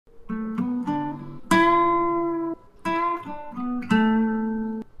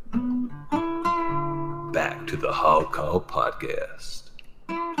the Hog Call Podcast.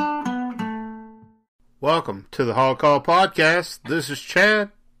 Welcome to the Hog Call Podcast. This is Chad.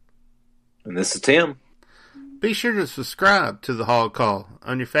 And this is Tim. Be sure to subscribe to the Hog Call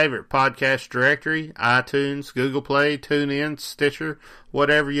on your favorite podcast directory, iTunes, Google Play, TuneIn, Stitcher,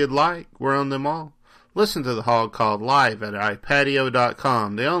 whatever you'd like. We're on them all. Listen to the Hog Call live at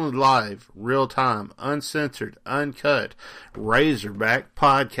iPatio.com, the only live, real-time, uncensored, uncut Razorback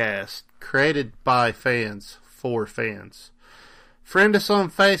podcast created by fans for fans. Friend us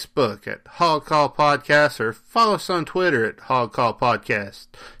on Facebook at Hog Call Podcast or follow us on Twitter at Hog Call Podcast.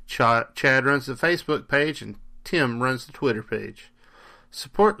 Chad runs the Facebook page and Tim runs the Twitter page.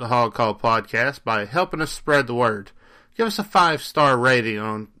 Support the Hog Call Podcast by helping us spread the word. Give us a 5-star rating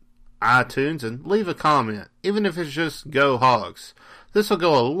on iTunes and leave a comment, even if it's just Go Hogs. This will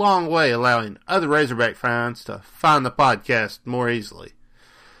go a long way allowing other Razorback fans to find the podcast more easily.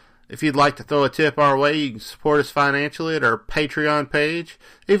 If you'd like to throw a tip our way, you can support us financially at our Patreon page.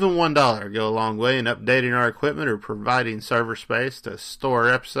 Even $1 go a long way in updating our equipment or providing server space to store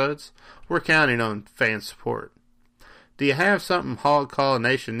our episodes. We're counting on fan support. Do you have something Hog Call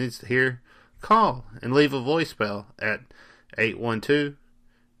Nation needs to hear? Call and leave a voicemail at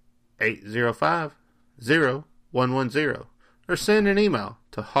 812-805-0110 or send an email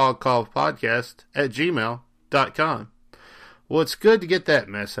to hogcallpodcast@gmail.com. Well, it's good to get that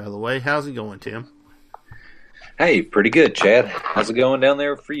mess out of the way. How's it going, Tim? Hey, pretty good, Chad. How's it going down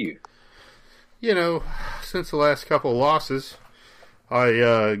there for you? You know, since the last couple of losses,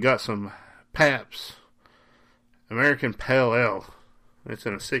 I got some Pabst American Pale Ale. It's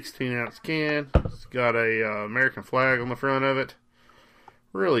in a 16-ounce can. It's got a American flag on the front of it.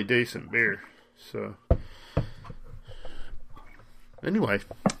 Really decent beer. So, anyway.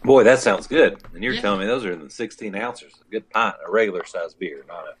 Boy, that sounds good. And you're telling me those are in the 16 ounces. A good pint, a regular size beer,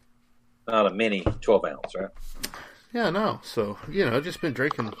 not a mini 12 ounce, right? Yeah, no. So, just been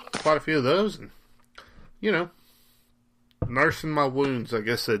drinking quite a few of those and, nursing my wounds, I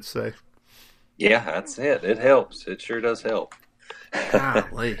guess they'd say. Yeah, that's it. It helps. It sure does help.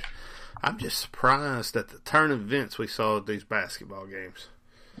 Golly. I'm just surprised at the turn of events we saw at these basketball games.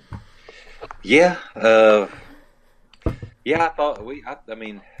 Yeah. I thought I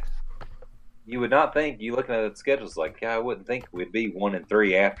mean, you would not think, you looking at the schedules I wouldn't think we'd be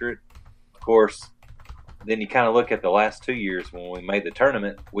 1-3 after it. Of course, then you kind of look at the last 2 years when we made the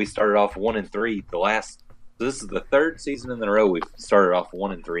tournament, we started off 1-3 this is the third season in a row we've started off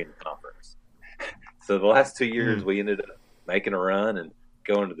 1-3 in the conference. So the last 2 years we ended up making a run and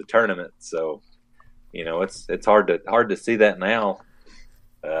going to the tournament. So, it's hard to see that now.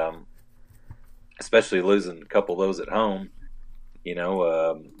 Especially losing a couple of those at home,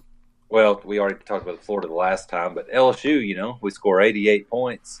 well, we already talked about Florida the last time, but LSU, we score 88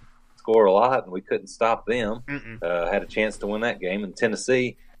 points, score a lot, and we couldn't stop them. Had a chance to win that game. And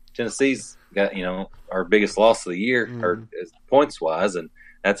Tennessee's got, our biggest loss of the year, or points wise, and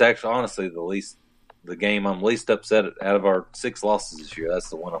that's actually honestly the game I'm least upset out of our 6 losses this year. That's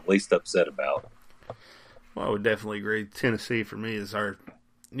the one I'm least upset about. Well, I would definitely agree. Tennessee for me is our,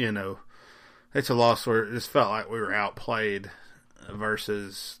 it's a loss where it just felt like we were outplayed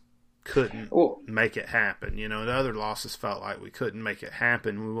versus couldn't make it happen. The other losses felt like we couldn't make it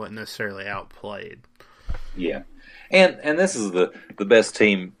happen. We wasn't necessarily outplayed. Yeah. And this is the best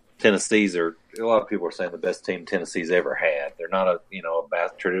team Tennessee's, or a lot of people are saying the best team Tennessee's ever had. They're not a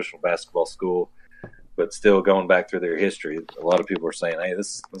traditional basketball school, but still going back through their history, a lot of people are saying, hey,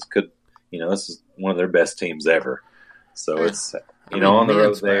 this could, this is one of their best teams ever. So it's, on the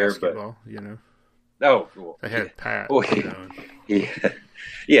road there, but oh, well, they had Pat. Well,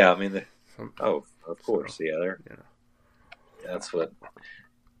 yeah. I mean, of course, they're. That's what.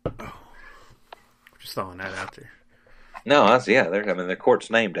 Just throwing that out there. No, their court's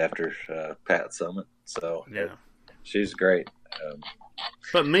named after Pat Summitt, so she's great.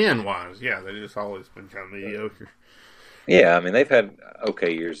 But men-wise, they just always been kind of mediocre. Yeah, I mean they've had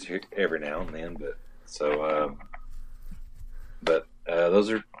okay years every now and then, but those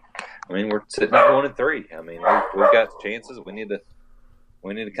are. I mean, we're sitting at 1-3. I mean, we've got chances. We need to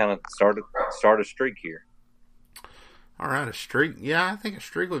kind of start a streak here. All right, a streak. Yeah, I think a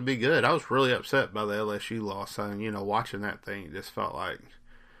streak would be good. I was really upset by the LSU loss. Watching that thing, it just felt like,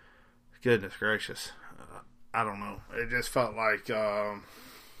 goodness gracious. I don't know. It just felt like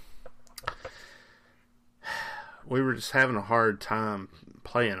we were just having a hard time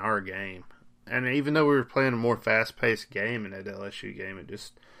playing our game. And even though we were playing a more fast-paced game in that LSU game, it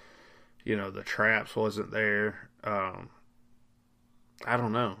just, the traps wasn't there. I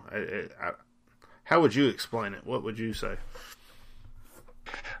don't know. How would you explain it? What would you say?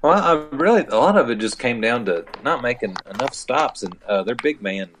 Well, a lot of it just came down to not making enough stops, and their big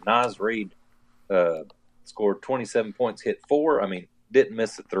man Nas Reed scored 27 points, hit 4. I mean, didn't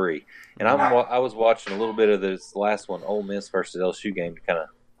miss a 3. And I was watching a little bit of this last one, Ole Miss versus LSU game, to kind of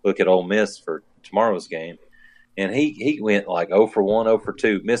look at Ole Miss for tomorrow's game, and he went like 0 for 1, 0 for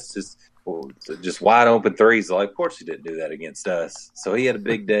 2, missed his just wide open threes. Like, of course he didn't do that against us. So he had a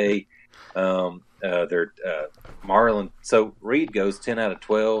big day. Marlon. So Reed goes 10 out of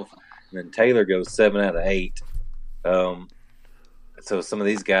 12, and then Taylor goes 7 out of 8. So some of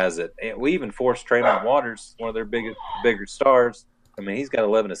these guys we even forced Traymon Waters, one of their bigger stars. I mean, he's got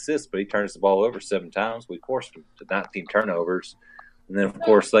 11 assists, but he turns the ball over 7 times. We forced him to 19 turnovers, and then of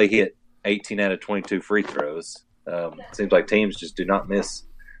course they hit 18 out of 22 free throws. It seems like teams just do not miss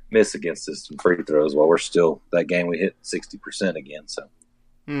against us in free throws. While we're still that game, we hit 60% again. So,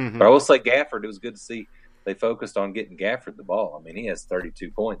 But I will say Gafford. It was good to see they focused on getting Gafford the ball. I mean, he has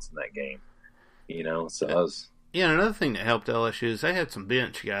 32 points in that game. So that was. Yeah, another thing that helped LSU is they had some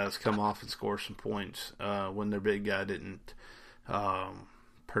bench guys come off and score some points when their big guy didn't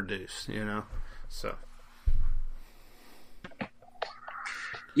produce. So.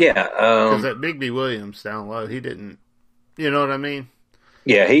 Yeah, because that Bigby Williams down low, he didn't. You know what I mean?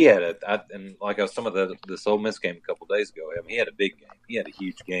 Yeah, he had and like some of this Ole Miss game a couple of days ago. I mean, he had a big game. He had a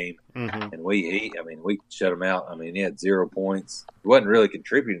huge game, and we shut him out. I mean, he had 0 points. He wasn't really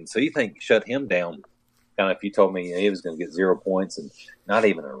contributing. So you think shut him down? Kind of, if you told me he was going to get 0 points and not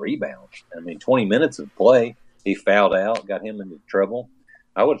even a rebound. I mean, 20 minutes of play, he fouled out, got him into trouble.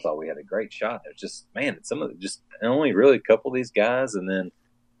 I would have thought we had a great shot. There's just only really a couple of these guys, and then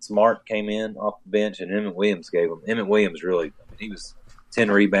Smart came in off the bench, and Emmett Williams gave him. Emmett Williams really, he was 10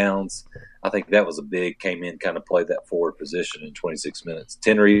 rebounds. I think that was came in, kind of played that forward position in 26 minutes.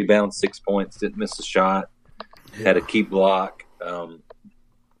 10 rebounds, 6 points, didn't miss a shot, had a key block.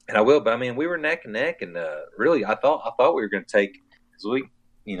 And I will, but I mean, we were neck and neck, and really, I thought we were going to take, because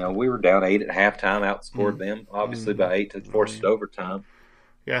we were down 8 at halftime, outscored them, obviously by 8 to force it overtime.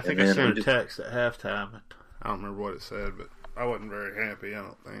 Yeah, I think I sent a text at halftime. I don't remember what it said, but I wasn't very happy, I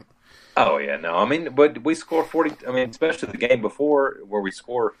don't think. Oh, yeah, no. I mean, but we scored 40. I mean, especially the game before where we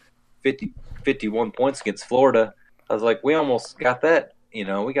scored 51 points against Florida. I was like, we almost got that.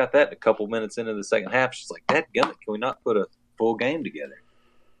 We got that a couple minutes into the second half. She's like, dadgummit, can we not put a full game together?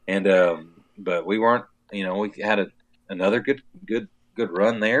 And but we weren't. We had another good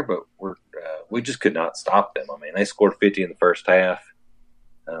run there, but we just could not stop them. I mean, they scored 50 in the first half.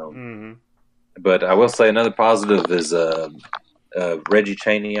 But I will say another positive is Reggie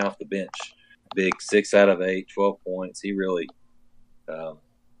Chaney off the bench, big 6 out of 8, 12 points. He really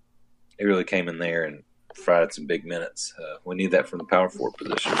came in there and provided some big minutes. We need that from the power forward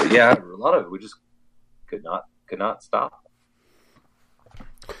position. But yeah, a lot of it we just could not stop.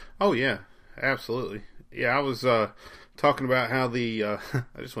 Oh yeah, absolutely. Yeah, I was talking about how the I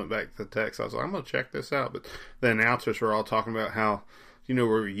just went back to the text. I was like, I'm going to check this out, but the announcers were all talking about how we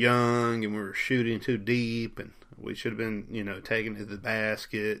were young and we were shooting too deep and we should have been taking it to the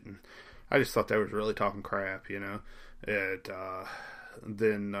basket, and I just thought they was really talking crap. Then at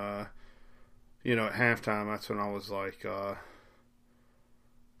halftime, that's when I was like,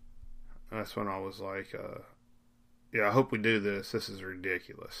 yeah, I hope we do this. This is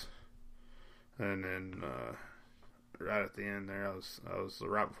ridiculous. And then right at the end there, I was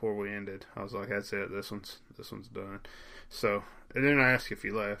right before we ended. I was like, that's it. This one's done. So, and then I asked if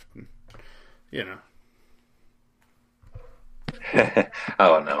you left. And,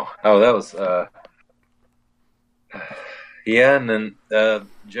 Oh no! Oh, that was yeah. And then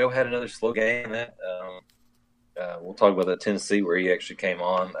Joe had another slow game. That we'll talk about that Tennessee where he actually came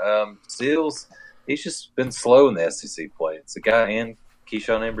on. Seals, he's just been slow in the SEC play. It's the guy and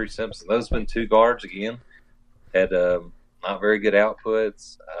Keyshawn Embry-Simpson. Those have been 2 guards again. Had not very good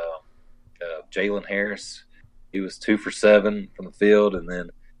outputs. Jalen Harris, he was 2 for 7 from the field, and then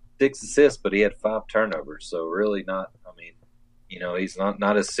 6 assists, but he had 5 turnovers. So really not. I mean, he's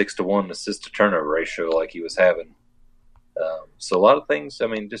not as 6-to-1 assist to turnover ratio like he was having. So a lot of things. I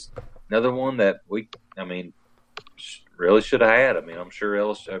mean, just another one that really should have had. I mean, I'm sure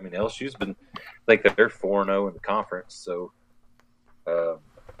LSU's been. I think that they're 4-0 in the conference. So,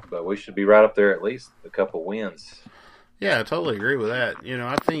 but we should be right up there at least a couple wins. Yeah, I totally agree with that.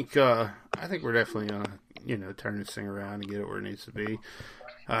 I think we're definitely gonna turn this thing around and get it where it needs to be.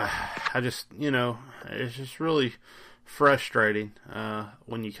 I just it's just really frustrating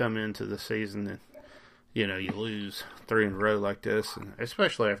when you come into the season and you lose 3 in a row like this, and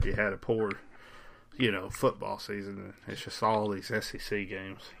especially after you had a poor football season. It's just all these SEC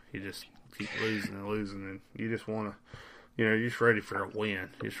games. You just keep losing and losing, and you just want to you're just ready for a win.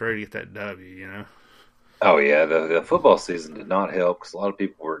 You're just ready to get that W. Oh yeah, the football season did not help because a lot of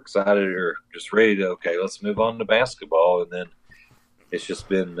people were excited or just ready to let's move on to basketball, and then it's just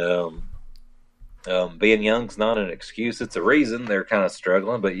been being young's not an excuse; it's a reason. They're kind of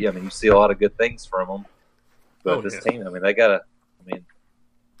struggling, but yeah, you see a lot of good things from them. But this team, they gotta.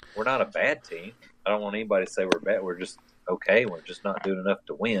 We're not a bad team. I don't want anybody to say we're bad. We're just okay. We're just not doing enough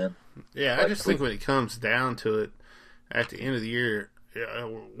to win. Yeah, I just think when it comes down to it, at the end of the year,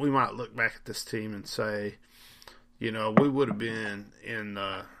 we might look back at this team and say, we would have been in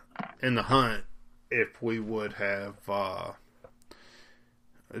the hunt if we would have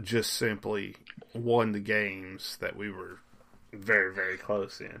just simply won the games that we were very, very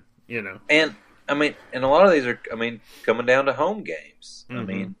close in. And and a lot of these are coming down to home games.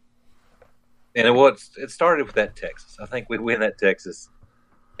 Mm-hmm. And it started with that Texas. I think we win that Texas.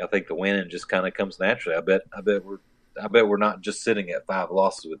 I think the winning just kind of comes naturally. I bet we're not just sitting at 5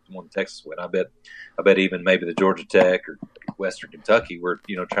 losses with one Texas win. I bet even maybe the Georgia Tech or Western Kentucky were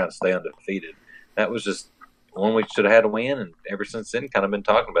trying to stay undefeated. That was just one we should have had to win, and ever since then, kind of been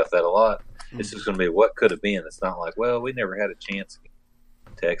talking about that a lot. Mm-hmm. It's just going to be what could have been. It's not like, well, we never had a chance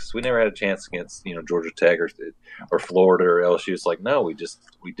against Texas. We never had a chance against Georgia Tech or Florida or LSU. It's like, no, we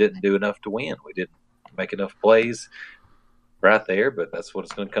didn't do enough to win. We didn't make enough plays right there, but that's what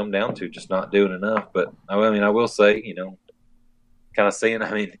it's going to come down to, just not doing enough. But I will say, kind of seeing,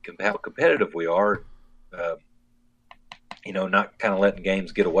 how competitive we are, not kind of letting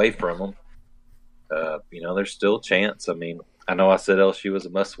games get away from them. There's still a chance. I know I said LSU was a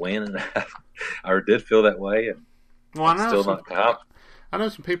must win, and I did feel that way. And I know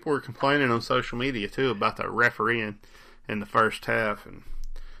some people were complaining on social media too about the refereeing in the first half, and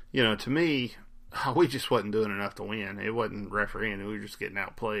to me, we just wasn't doing enough to win. It wasn't refereeing; we were just getting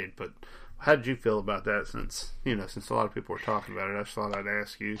outplayed. But how did you feel about that? Since a lot of people were talking about it, I just thought I'd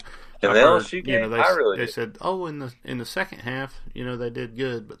ask you. In the LSU game, they said, in the second half, they did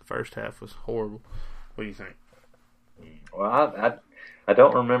good, but the first half was horrible. What do you think? Well, I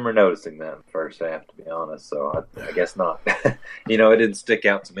don't remember noticing that in the first half, to be honest. So I guess not. It didn't stick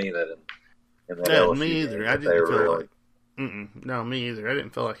out to me that in that LSU me either. I didn't feel like. No, me either. I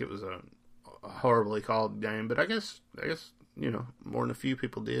didn't feel like it was a horribly called game, but I guess more than a few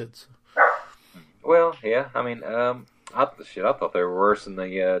people did. So. Well, yeah. I thought they were worse in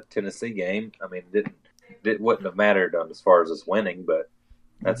the Tennessee game. It wouldn't have mattered as far as us winning, but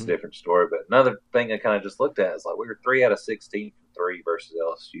that's a different story. But another thing I kind of just looked at is like we were 3 out of 16 from 3 versus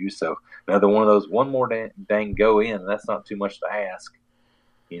LSU. So another one of those, one more dang go in, and that's not too much to ask.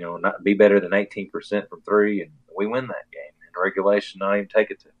 Not be better than 18% from 3, and we win that game in regulation. Not even take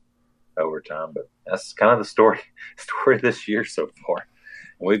it to overtime. But that's kind of the story this year so far.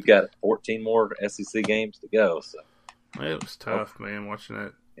 And we've got 14 more SEC games to go. So it was tough, man, watching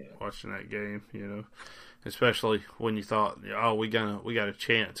that game. Especially when you thought, we got a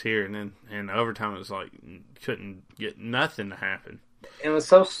chance here, and then in overtime it was like couldn't get nothing to happen. It was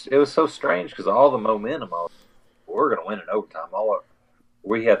so strange because all the momentum, we're going to win in overtime.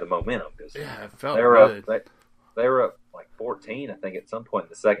 We had the momentum because it felt good. They were up like 14, I think, at some point in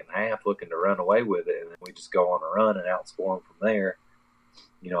the second half, looking to run away with it, and then we just go on a run and outscore them from there.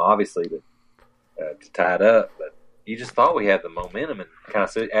 Obviously to tie it up, but you just thought we had the momentum and kind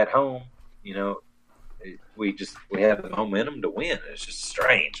of at home. We have the momentum to win. It's just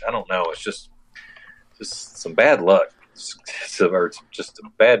strange. I don't know. It's just some bad luck. Or just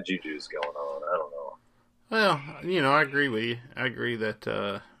some bad juju's going on. I don't know. Well, I agree with you. I agree that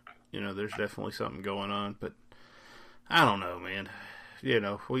there's definitely something going on, but I don't know, man.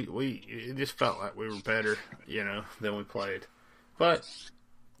 We it just felt like we were better, than we played. But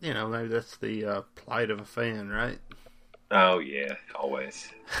maybe that's the plight of a fan, right? Oh yeah, always.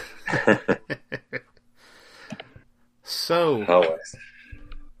 So, always.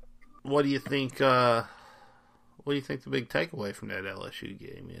 What do you think? What do you think the big takeaway from that LSU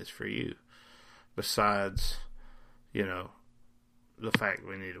game is for you? Besides, the fact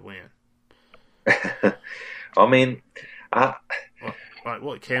we need to win.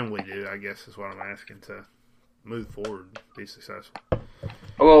 What can we do? I guess is what I'm asking to move forward, and be successful.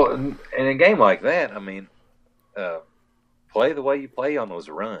 Well, in a game like that, play the way you play on those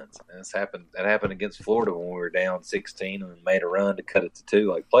runs. And that happened against Florida when we were down 16 and made a run to cut it to 2.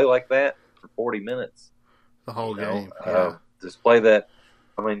 Like, play like that for 40 minutes. The whole game. Just play that.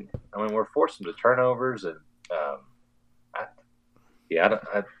 We're forcing to turnovers, and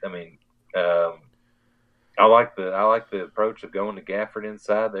I like the approach of going to Gafford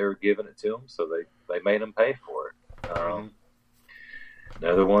inside. They were giving it to him, so they made him pay for it.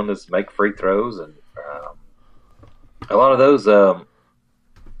 Another one is make free throws, and a lot of those.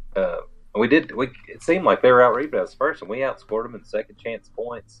 It seemed like they were out rebounded us first, and we outscored them in second chance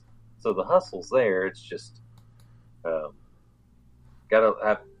points. So the hustle's there. It's just got to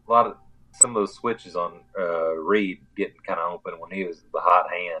have a lot of some of those switches on Reed getting kind of open when he was the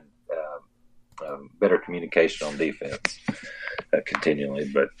hot hand. Better communication on defense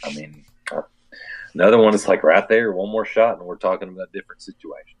continually, but I mean, another one is like right there, one more shot, and we're talking about different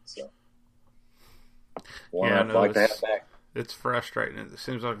situations. So one I'd like to have back. It's frustrating. It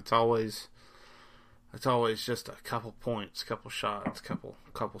seems like it's always just a couple points, couple shots,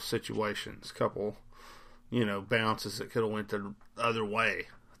 couple situations, couple bounces that could have went the other way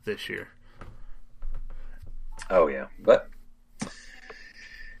this year. Oh yeah, but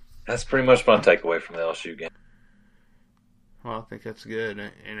that's pretty much my takeaway from the LSU game. Well, I think that's good,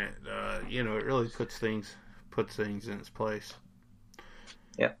 and it it really puts things in its place.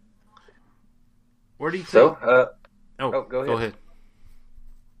 Yeah. Where do you think? So, go ahead.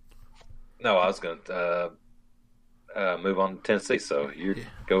 No, I was going to move on to Tennessee. So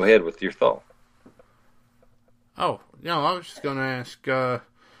go ahead with your thought. Oh, no, I was just going to ask,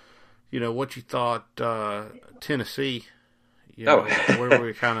 what you thought Tennessee. Where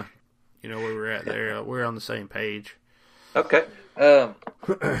we kind of, where we're at there. We're on the same page. Okay. So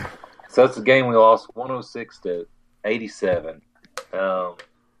it's a game we lost 106-87.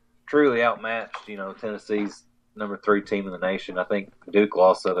 Truly outmatched. Tennessee's number 3 team in the nation. I think Duke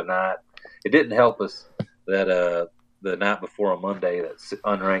lost the other night. It didn't help us that the night before on Monday that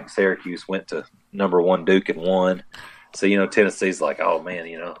unranked Syracuse went to number 1 Duke and won. So Tennessee's like, oh man,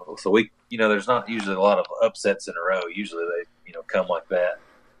 So we, there's not usually a lot of upsets in a row. Usually they, come like that.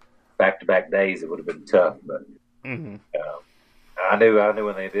 Back-to-back days, it would have been tough, but I knew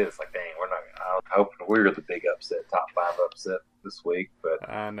when they did. It's like, dang, we're not. I was hoping we were the big upset, top 5 upset this week, but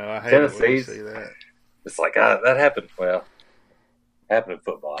I know I hate Tennessee's. To see that. It's like that happened. Well, happened in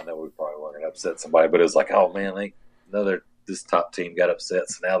football. I know we probably weren't going to upset somebody, but it was like, oh man, this top team got upset,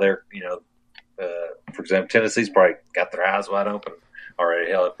 so now they're, for example, Tennessee's probably got their eyes wide open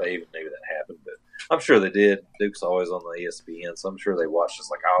already. Hell, if they even knew that happened, but I'm sure they did. Duke's always on the ESPN, so I'm sure they watched us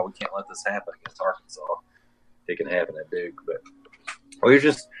like, oh, we can't let this happen against Arkansas. It can happen at Duke, but we were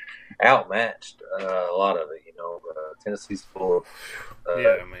just outmatched a lot of it. Tennessee's full of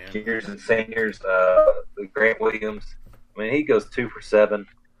juniors and seniors. Grant Williams, I mean, he goes 2 for 7.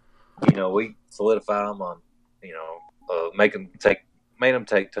 We solidify him on, made him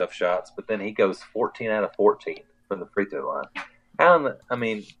take tough shots, but then he goes 14 out of 14 from the free throw line. I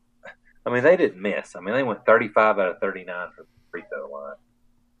mean, they didn't miss. I mean, they went 35 out of 39 from the free throw line.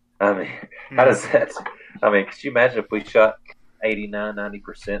 I mean, how does that? I mean, could you imagine if we shot 89,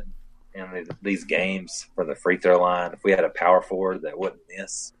 90% in these games from the free throw line? If we had a power forward that wouldn't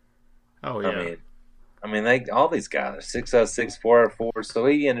miss. Oh yeah. I mean, they all these guys are 6 out of 6, 4 out of 4. So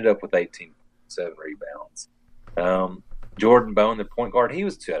he ended up with 18.7 rebounds. Jordan Bone, the point guard, he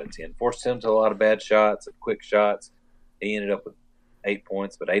was 2 out of 10. Forced him to a lot of bad shots and quick shots. He ended up with 8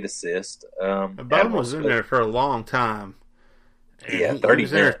 points, but 8 assists. Bone was in there for a long time. Yeah, 30 he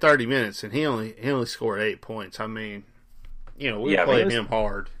was there 30 minutes, and he only scored 8 points. I mean, we played him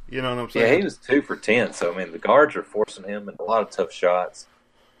hard. You know what I'm saying? Yeah, he was 2 for 10. So, I mean, the guards are forcing him into a lot of tough shots.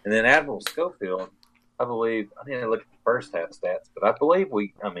 And then Admiral Schofield, I believe, I didn't look at the first half stats, but I believe the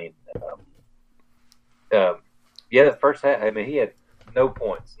first half, I mean, he had no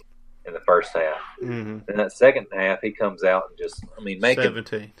points in the first half. Mm-hmm. In that second half, he comes out and just, making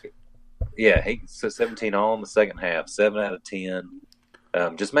 17. Yeah, he 17 all in the second half, 7 out of 10.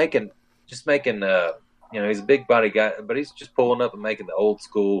 Just making. He's a big body guy, but he's just pulling up and making the old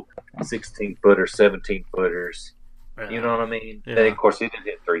school 16-footers, 17-footers. Yeah. You know what I mean? Yeah. And of course, he didn't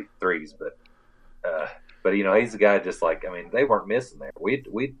hit 3 threes, but he's a guy just like, they weren't missing there.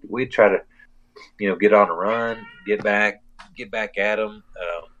 We'd try to, get on a run, get back at him.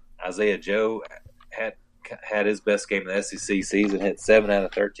 Isaiah Joe had his best game in the SEC season, hit 7 out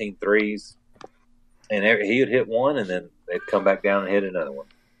of 13 threes, and he would hit one, and then they'd come back down and hit another one.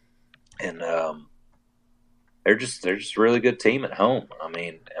 And they're just a really good team at home.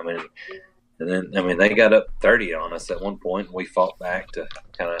 And then they got up 30 on us at one point, and we fought back to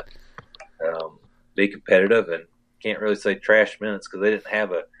kind of be competitive, and can't really say trash minutes because they didn't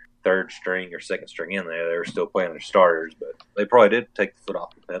have a third string or second string in there. They were still playing their starters, but they probably did take the foot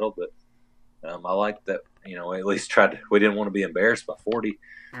off the pedal. But I like that, at least tried to. We didn't want to be embarrassed by 40.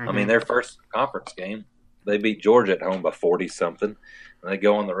 Mm-hmm. Their first conference game, they beat Georgia at home by 40-something, and they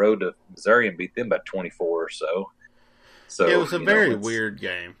go on the road to Missouri and beat them by 24 or so. So it was a very weird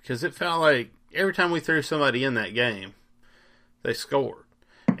game because it felt like every time we threw somebody in that game, they scored.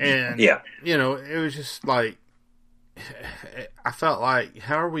 And, it was just like, I felt like,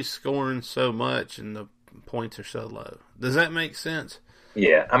 how are we scoring so much and the points are so low? Does that make sense?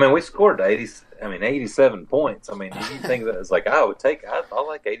 Yeah, I mean, we scored 87 points. I mean, you think that it's like I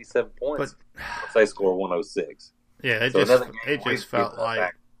like 87 points. But if they score 106. Yeah, it just felt like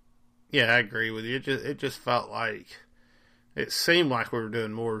back. Yeah, I agree with you. It just felt like it seemed like we were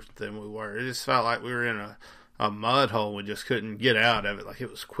doing more than we were. It just felt like we were in a mud hole. We just couldn't get out of it, like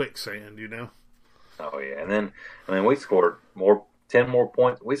it was quicksand, you know. Oh yeah, and then we scored 10 more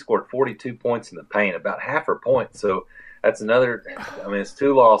points. We scored 42 points in the paint, about half our points. So that's another. I mean, it's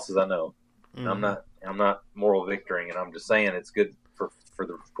 2 losses. I know. Mm-hmm. I'm not moral victorying, and I'm just saying it's good for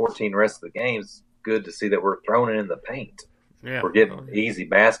the 14 rest of the games. Good to see that we're throwing it in the paint. Yeah, we're getting easy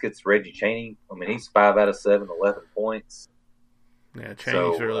baskets. Reggie Chaney, I mean, he's 5 out of 7, 11 points. Yeah,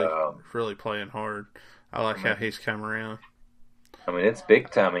 Chaney's really playing hard. I like how he's come around. I mean, it's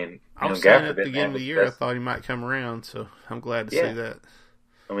big time. I mean, I was saying at the beginning of the year, I thought he might come around, so I'm glad to see that.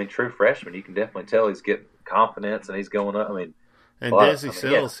 I mean, true freshman, you can definitely tell he's getting confidence and he's going up. I mean, and Desi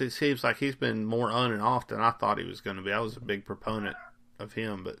Sills, it seems like he's been more on and off than I thought he was going to be. I was a big proponent of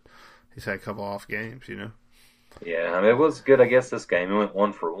him, but he's had a couple off games, you know. Yeah, I mean, it was good, I guess, this game. He went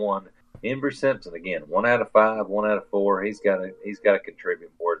 1 for 1. Embry Simpson, again, 1 out of 5, 1 out of 4. He's got to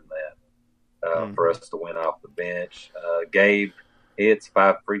contribute more than that for us to win off the bench. Gabe hits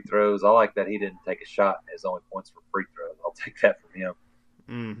 5 free throws. I like that he didn't take a shot. His only points for free throws. I'll take that from him.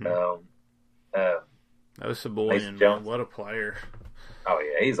 Mm-hmm. Saboyan, man, what a player. Oh,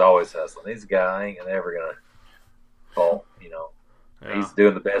 yeah, he's always hustling. He's a guy ain't ever going to fall, you know. Yeah. He's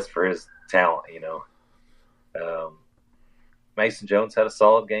doing the best for his talent, you know. Mason Jones had a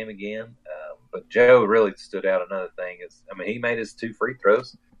solid game again, but Joe really stood out. Another thing is, I mean, he made his 2 free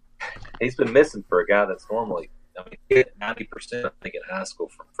throws. He's been missing for a guy that's normally, I mean, he hit 90%, I think, in high school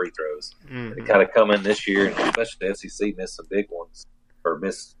from free throws. Mm-hmm. They kind of come in this year, and especially the SEC, missed some big ones, or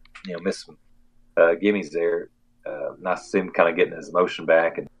missed some gimmies there. Nice to see him kind of getting his motion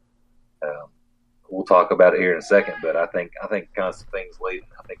back, and we'll talk about it here in a second. But I think kind of some things leading.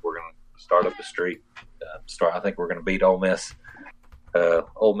 I think we're going to start up the streak. I think we're going to beat Ole Miss.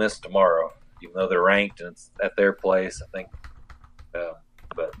 Ole Miss tomorrow, even though they're ranked and it's at their place. I think,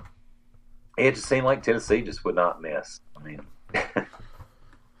 but it just seemed like Tennessee just would not miss. I mean,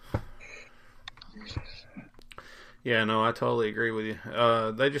 yeah, no, I totally agree with you.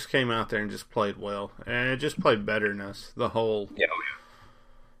 They just came out there and just played well, and it just played better than us the whole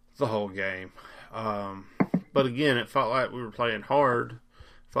game. But again, it felt like we were playing hard.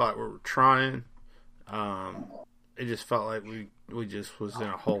 It felt like we were trying. It just felt like we just was in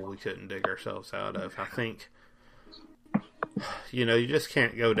a hole we couldn't dig ourselves out of. I think, you know, you just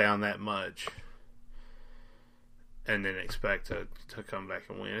can't go down that much and then expect to come back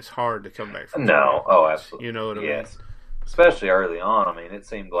and win. It's hard to come back from that. Oh, absolutely. You know what I mean? Especially early on. I mean, it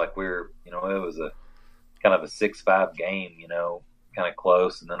seemed like we were, you know, it was a kind of a 6-5 game, you know, kind of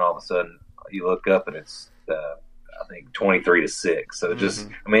close, and then all of a sudden you look up and it's I think 23-6. So just,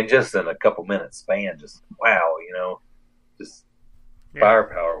 I mean, just in a couple minutes span, just wow, you know, just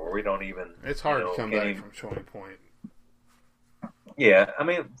firepower where we don't even. It's hard to come back from 20 point. Yeah, I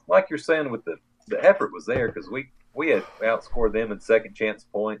mean, like you're saying, with the effort was there because we had outscored them in second chance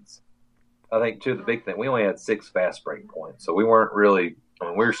points. I think too the big thing, we only had 6 fast break points, so we weren't really. I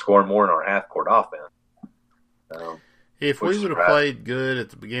mean, we were scoring more in our half court offense. If we would have played good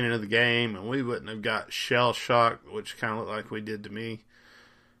at the beginning of the game and we wouldn't have got shell shocked, which kind of looked like we did to me,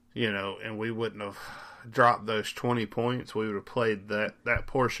 you know, and we wouldn't have dropped those 20 points, we would have played that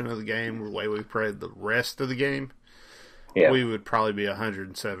portion of the game the way we played the rest of the game. Yeah. We would probably be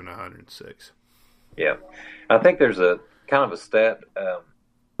 107, 106. Yeah. I think there's a kind of a stat. I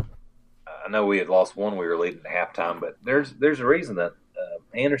know we had lost one we were leading at halftime, but there's a reason that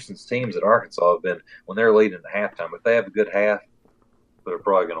Anderson's teams at Arkansas have been, when they're leading at halftime, if they have a good half, they're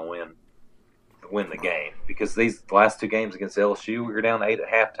probably going to win the game. Because these last 2 games against LSU, we were down 8 at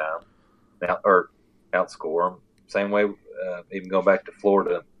halftime, or outscore them. Same way, even going back to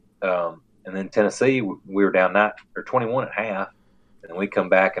Florida, and then Tennessee, we were down 21 at half, and then we come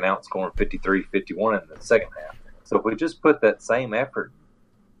back and outscore them 53-51 in the second half. So if we just put that same effort,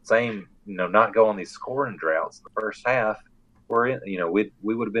 not go on these scoring droughts in the first half,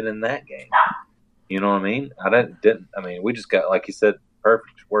 we would have been in that game. You know what I mean? I mean, we just got, like you said,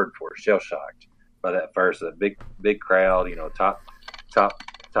 perfect word for it, shell shocked by that big crowd. You know, top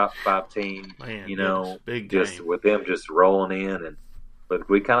 5 team. Man, you know, big just game. With them just rolling in, but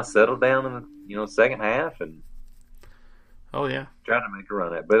we kind of settled down in the second half and. Oh yeah, trying to make a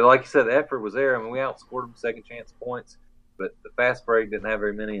run at it. But like you said, the effort was there. I mean, we outscored them second chance points, but the fast break didn't have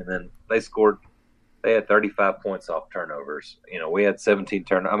very many, and then they scored They had 35 points off turnovers. We had 17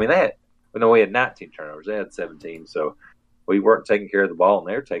 turnovers. I mean, we had 19 turnovers. They had 17. So we weren't taking care of the ball, and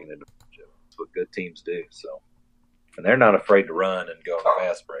they were taking advantage of it. That's what good teams do. So, and they're not afraid to run and go on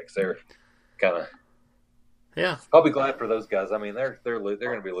fast breaks. They're kind of. Yeah. I'll be glad for those guys. I mean, they're going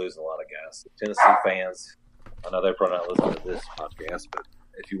to be losing a lot of guys. Tennessee fans. I know they're probably not listening to this podcast, but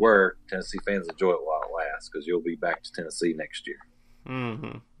if you were, Tennessee fans, enjoy it while it lasts because you'll be back to Tennessee next year.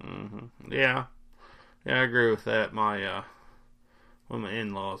 Yeah. Yeah, I agree with that. My one of my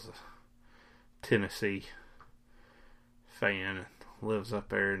in-laws is a Tennessee fan and lives up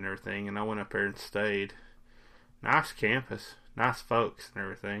there and everything, and I went up there and stayed. Nice campus, nice folks and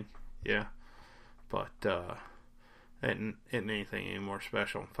everything. Yeah. But isn't anything any more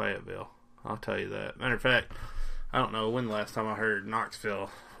special in Fayetteville. I'll tell you that. Matter of fact, I don't know when the last time I heard Knoxville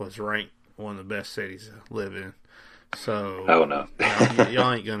was ranked one of the best cities to live in. So, oh no,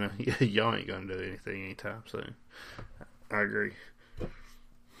 y'all ain't gonna do anything anytime soon. I agree.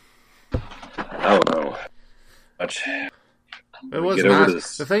 Oh no, much. It was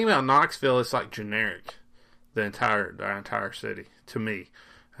nice. The thing about Knoxville, it's like generic. The entire city to me,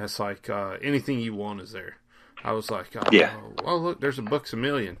 it's like anything you want is there. I was like, oh look, there's a Bucks A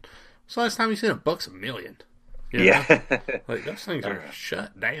Million. When's the last time you seen a Bucks A Million? Yeah, like those things are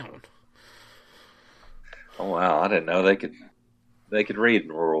shut down. Oh wow, I didn't know they could read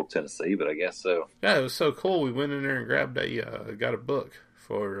in rural Tennessee, but I guess so. Yeah, it was so cool. We went in there and got a book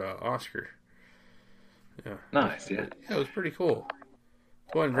for Oscar. Yeah, nice. Yeah, it was pretty cool.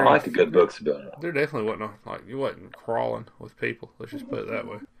 I like the good books about it. There definitely you wasn't crawling with people. Let's just put it that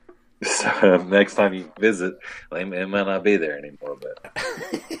way. So next time you visit, it might not be there anymore. But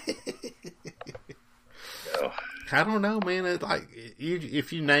no. I don't know, man. It's like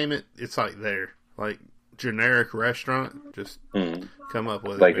if you name it, it's like there, like generic restaurant. Just come up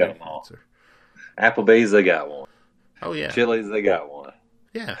with they got them all. Applebee's, they got one. Oh yeah. Chili's, they got one.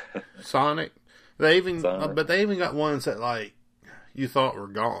 Yeah. Sonic. They even got ones that like you thought were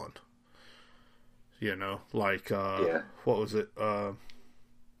gone. Like what was it?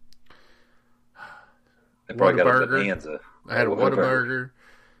 They probably got a Bonanza. I had a Whataburger.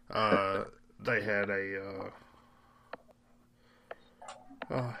 They had a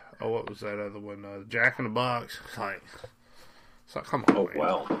what was that other one? Jack in the Box. It's like come on. Oh man.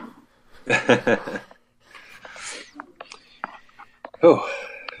 Wow. Oh.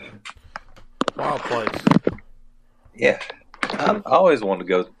 Wild place. Yeah. I always wanted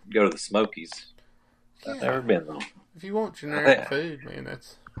to go to the Smokies. Yeah. I've never been though. If you want generic food, man,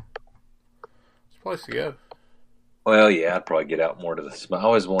 it's a place to go. Well, yeah, I'd probably get out more to the. I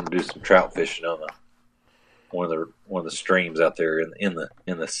always wanted to do some trout fishing on one of the streams out there in the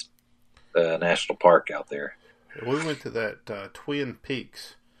national park out there. We went to that Twin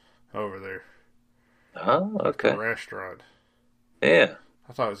Peaks over there. Oh, okay. The restaurant. Yeah.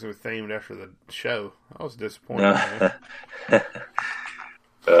 I thought it was themed after the show. I was disappointed.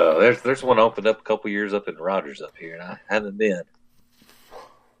 No. There's one opened up a couple years up in Rogers up here, and I haven't been.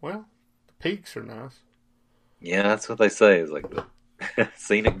 Well, the peaks are nice. Yeah, that's what they say. It's like the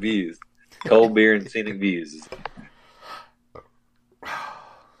scenic views, cold beer and scenic views.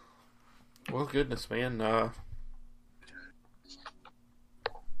 Well, goodness, man.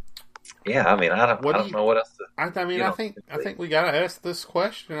 Yeah, I mean, I don't know what else to. I think we got to ask this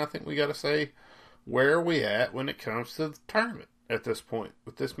question. I think we got to say, where are we at when it comes to the tournament at this point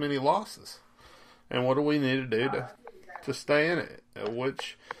with this many losses, and what do we need to do to stay in it?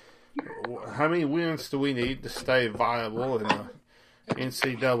 How many wins do we need to stay viable in the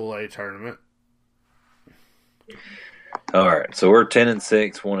NCAA tournament? All right, so we're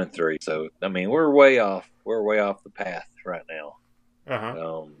 10-6, 1-3. So I mean, we're way off. We're way off the path right now.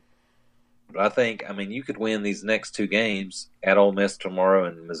 But I think, you could win these next two games at Ole Miss tomorrow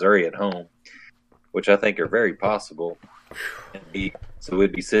and Missouri at home, which I think are very possible. So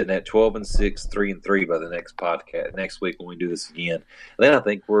we'd be sitting at 12-6, 3-3 by the next podcast next week when we do this again. And then I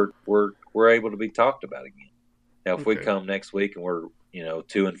think we're able to be talked about again. Now, if we come next week and we're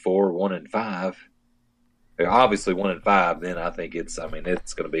 2-4, 1-5, obviously 1-5, then I think it's going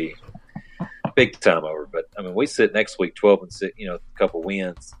to be big time over. But we sit next week 12-6, a couple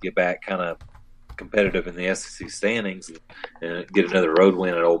wins, get back kind of competitive in the SEC standings, and get another road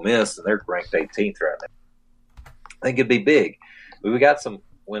win at Ole Miss, and they're ranked 18th right now. I think it'd be big. We got some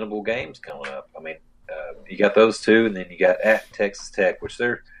winnable games coming up. You got those two, and then you got at Texas Tech, which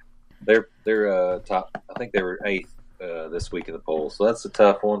they're top. I think they were 8th this week in the poll, so that's a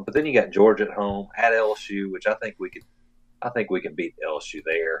tough one. But then you got Georgia at home, at LSU, which I think we can beat LSU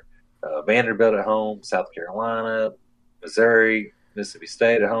there. Vanderbilt at home, South Carolina, Missouri, Mississippi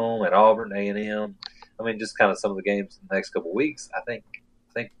State at home, at Auburn, A&M. I mean, just kind of some of the games in the next couple of weeks. I think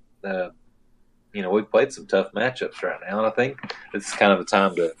we've played some tough matchups right now, and I think it's kind of a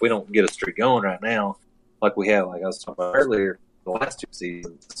time to, if we don't get a streak going right now, like we have, like I was talking about earlier, the last 2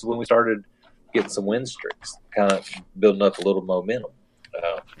 seasons, this is when we started getting some win streaks, kind of building up a little momentum.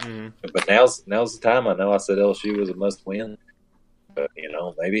 But now's the time. I know I said LSU was a must win, but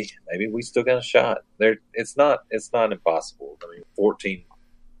maybe we still got a shot. There, it's not impossible. I mean, 14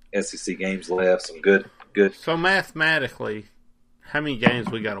 SEC games left, some good. So mathematically, how many games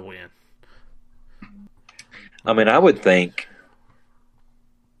we got to win? I mean, I would think.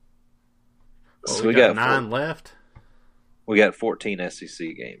 Well, so we got 9 left. We got 14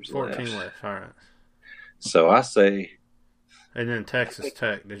 SEC games 14 left. All right. So I say. And then Texas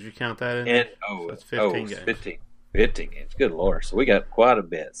Tech. Did you count that in? And, so that's 15 games. 15 games. Good Lord. So we got quite a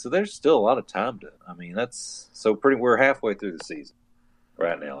bit. So there's still a lot of time to. I mean, we're halfway through the season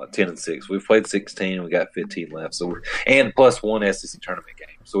right now at 10-6. We've played 16. We got 15 left. So and plus 1 SEC tournament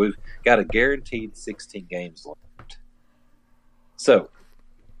game. So we've got a guaranteed 16 games left. So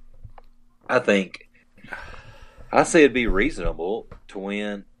I say it'd be reasonable to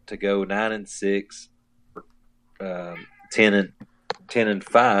go 9-6,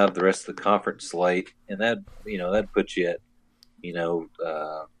 10-5 the rest of the conference slate, and that'd put you at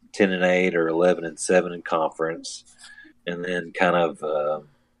 10-8 or 11-7 in conference, and then kind of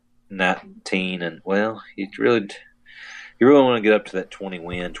 19 and you really want to get up to that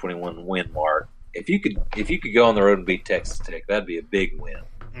 21 win mark. If you could go on the road and beat Texas Tech, that'd be a big win.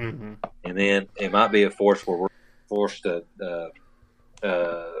 Mm-hmm. And then it might be a force where we're forced to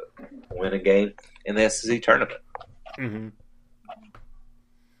win a game in the SEC tournament. Mm-hmm.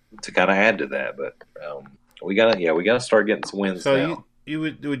 To kind of add to that, but we gotta start getting some wins now.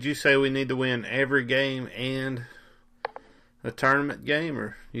 Would you say we need to win every game and a tournament game,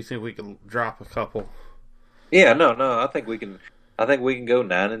 or you think we can drop a couple? Yeah, no. I think we can go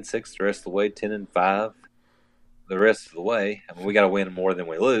 9-6 the rest of the way, 10-5 the rest of the way. I mean, we got to win more than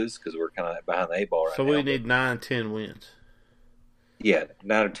we lose because we're kind of behind the 8 ball right now. So we need 9-10 wins. Yeah,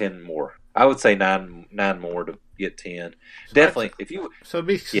 9 or 10 more. I would say 9 more to get 10. Definitely, to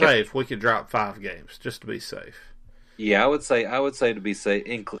be safe, we could drop 5 games just to be safe. Yeah, I would say to be safe,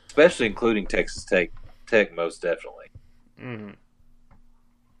 especially including Texas Tech most definitely. Mm-hmm.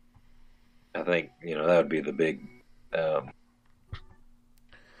 I think that would be the big.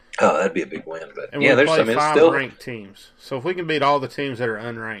 That'd be a big win. But and there's 5 still ranked teams. So if we can beat all the teams that are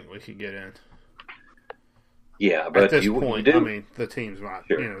unranked, we could get in. Yeah, but at this point, I mean, the teams might,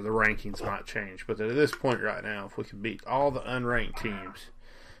 the rankings might change. But at this point right now, if we could beat all the unranked teams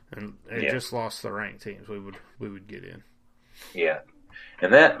and just lost the ranked teams, we would get in. Yeah,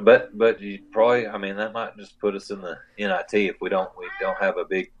 and that, but you probably, I mean, that might just put us in the NIT if we don't have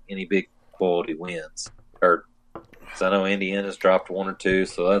any big quality wins. Or, so I know Indiana's dropped 1 or 2,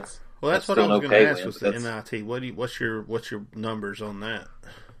 so that's what I was going to ask was the NIT. What's your numbers on that?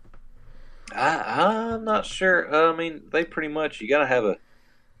 I'm not sure. I mean, they pretty much, you got to have a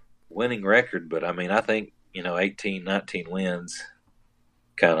winning record, but I mean, I think 18, 19 wins.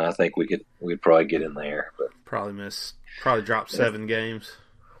 Kind of, I think we'd probably get in there, but probably drop 7 games.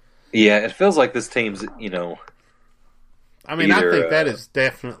 Yeah, it feels like this team's I mean, I think that is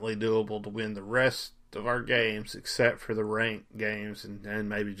definitely doable to win the rest of our games, except for the ranked games, and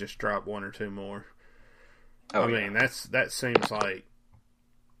maybe just drop 1 or 2 more. I mean, that seems like,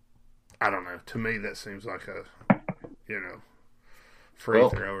 I don't know. To me, that seems like a, free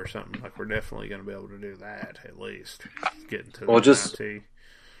throw or something. Like, we're definitely going to be able to do that, at least. Getting to the NIT.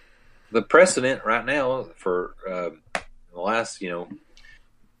 The precedent right now for the last,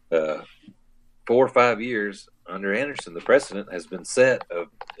 4 or 5 years under Anderson, the precedent has been set of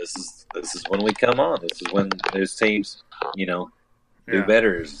this is when we come on. This is when those teams, do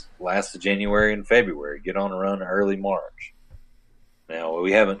better. Is last of January and February. Get on a run early March. Now,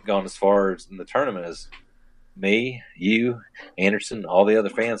 we haven't gone as far as in the tournament as me, you, Anderson, all the other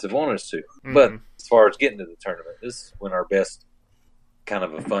fans have wanted us to. Mm-hmm. But as far as getting to the tournament, this is when our best kind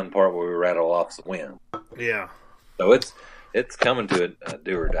of a fun part where we rattle off some win. Yeah. So it's coming to a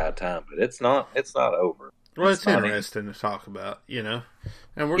do or die time, but it's not over. Well, it's interesting to talk about, And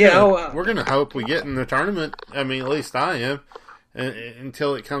we're gonna hope we get in the tournament. I mean, at least I am.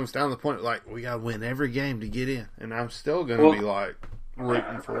 Until it comes down to the point, like, we got to win every game to get in. And I'm still going to be, like,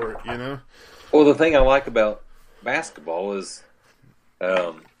 rooting for it, Well, the thing I like about basketball is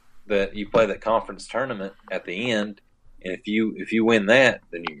that you play that conference tournament at the end, and if you win that,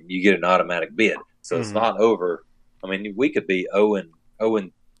 then you get an automatic bid. So it's not over. I mean, we could be 0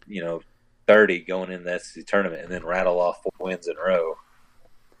 30 going in the SEC tournament and then rattle off 4 wins in a row.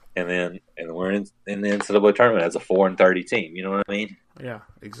 and we're in the NCAA tournament as a 4-30 team. You know what I mean? Yeah,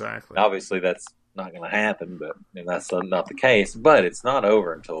 exactly. Obviously, that's not going to happen, but that's not the case. But it's not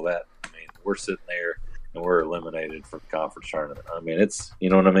over until that. I mean, we're sitting there and we're eliminated from the conference tournament. I mean, it's, you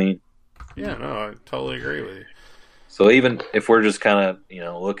know what I mean? Yeah, no, I totally agree with you. So even if we're just kind of,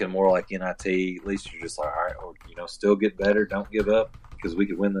 looking more like NIT, at least you're just like, all right, well, still get better, don't give up, because we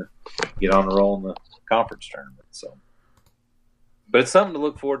could get on the roll in the conference tournament. So, but it's something to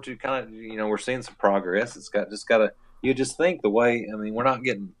look forward to. Kind of, we're seeing some progress. It's you just think the way. I mean, we're not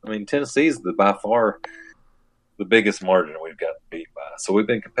getting. I mean, Tennessee's by far the biggest margin we've got beat by. So we've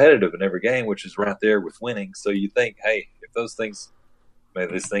been competitive in every game, which is right there with winning. So you think, hey, if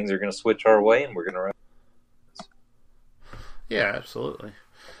maybe these things are going to switch our way, and we're going to. Yeah, absolutely.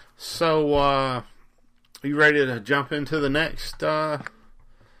 So, are you ready to jump into the next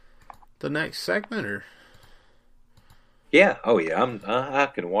segment, or? Yeah. Oh, yeah. I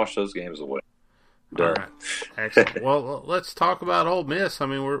can wash those games away. Done. All right. Excellent. Well, let's talk about Ole Miss. I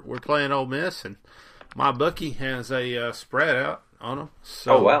mean, we're playing Ole Miss, and my bookie has a spread out on them.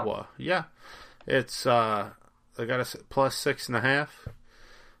 So, oh wow. Yeah, it's they got us at plus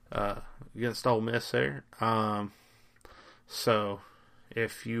 6.5 against Ole Miss there. So,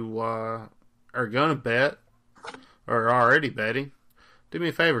 if you are going to bet or are already betting, do me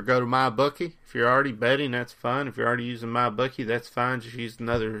a favor, go to MyBookie. If you're already betting, that's fine. If you're already using MyBookie, that's fine. Just use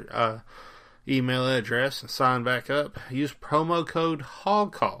another email address and sign back up. Use promo code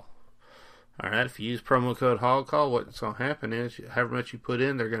HOGCALL. All right, if you use promo code HOGCALL, what's going to happen is however much you put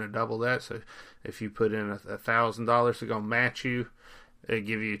in, they're going to double that. So, if you put in $1,000, they're going to match you. They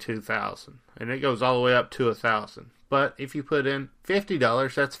give you $2,000, and it goes all the way up to $1,000. But if you put in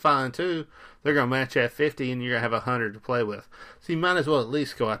 $50, that's fine too. They're going to match that $50, and you're going to have $100 to play with. So you might as well at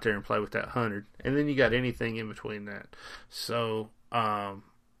least go out there and play with that $100, and then you got anything in between that. So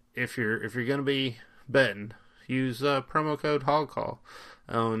if you're going to be betting, use promo code HOGCALL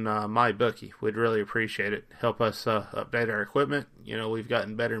on MyBookie. We'd really appreciate it. Help us update our equipment. We've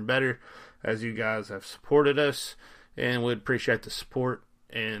gotten better and better as you guys have supported us, and we'd appreciate the support.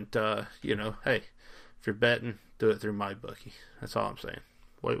 And hey, if you're betting, do it through MyBookie. That's all I'm saying.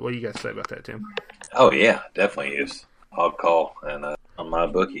 What do you guys say about that, Tim? Oh yeah, definitely use Hog Call and on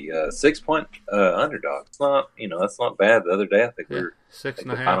MyBookie 6-point underdog. It's not that's not bad. The other day I think we were 6.5.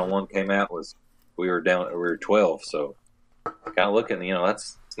 The final one came out was we were 12. So kind of looking,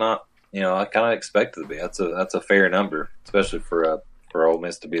 that's it's not I kind of expected it to be. That's a fair number, especially for Ole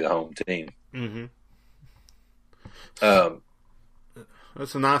Miss to be the home team. Mm-hmm.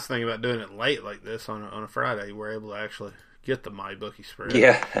 That's the nice thing about doing it late like this on a Friday. We're able to actually get the MyBookie spread.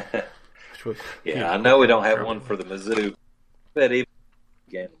 Yeah. I know we don't have one for the Mizzou, but even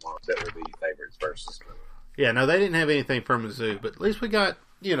game tomorrow, that would be favorites versus. Yeah, no, they didn't have anything from Mizzou, but at least we got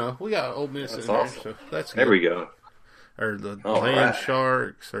Ole Miss in awesome. there, so that's good. There we go. Or the Land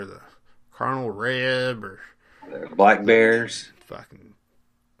Sharks, or the Colonel Reb, or the Black Bears, fucking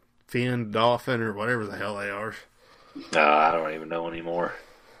Finn Dolphin, or whatever the hell they are. I don't even know anymore.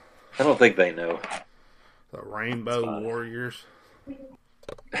 I don't think they know. The Rainbow Warriors.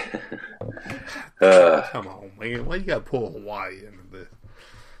 Come on, man. Why you got to pull Hawaii into this?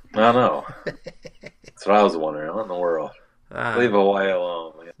 I know. That's what I was wondering. What in the world? Leave Hawaii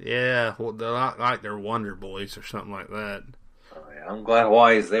alone, man. Yeah, well, they're not like they're Wonder Boys or something like that. Oh, yeah. I'm glad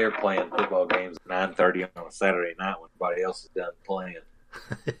Hawaii's there playing football games at 9:30 on a Saturday night when everybody else is done playing.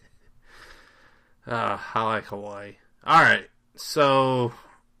 I like Hawaii. All right, so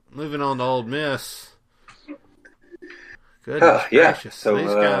moving on to Ole Miss. Goodness gracious. So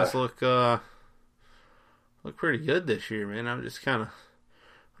these guys look pretty good this year, man. I'm just kind of,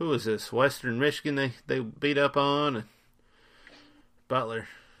 who was this? Western Michigan they beat up on, and Butler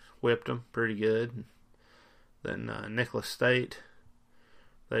whipped them pretty good. Then Nicholas State,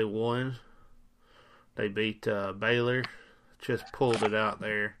 they won. They beat Baylor, just pulled it out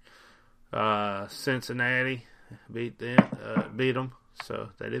there. Cincinnati beat them,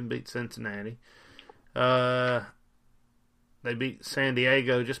 so they didn't beat Cincinnati. They beat San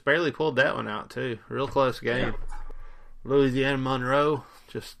Diego, just barely pulled that one out too. Real close game. Louisiana Monroe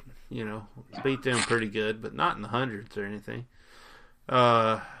just beat them pretty good, but not in the hundreds or anything.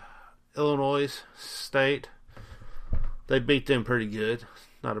 Illinois State, they beat them pretty good.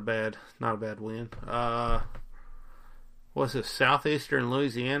 Not a bad win. What's this? Southeastern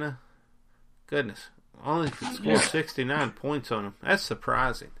Louisiana. Goodness, only scored 69 points on them. That's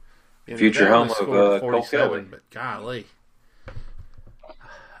surprising. Future home of Cole Kelly. But golly.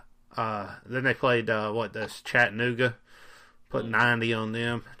 Then they played that's Chattanooga. Put 90 on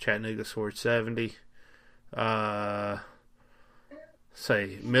them. Chattanooga scored 70.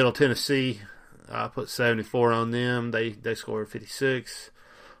 say Middle Tennessee, I put 74 on them. They scored 56.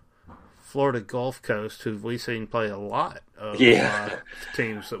 Florida Gulf Coast, who we've seen play a lot of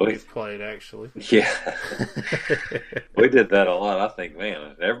teams that we've played, actually. Yeah. We did that a lot. I think,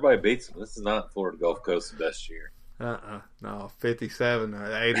 man, everybody beats them. This is not Florida Gulf Coast's best year. No, 57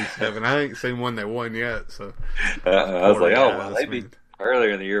 or 87. I ain't seen one that won yet. So I was like, oh, well, they beat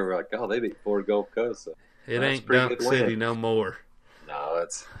earlier in the year. We're like, oh, they beat Florida Gulf Coast. So it ain't Dunk City no more. No,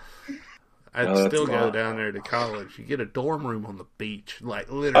 I'd still go down there to college. You get a dorm room on the beach, like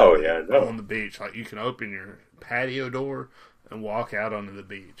literally on the beach. Like you can open your patio door and walk out onto the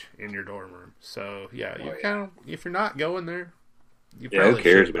beach in your dorm room. So yeah, if you're not going there, you probably who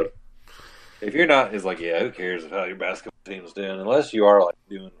cares? should. But if you're not, it's like who cares how your basketball team's doing? Unless you are like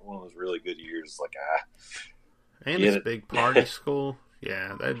doing one of those really good years, it's like And it's a big party school.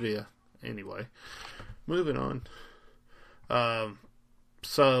 Yeah, that'd be anyway. Moving on.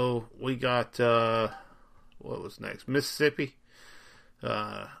 So we got what was next? Mississippi.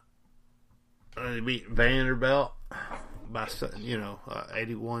 They beat Vanderbilt by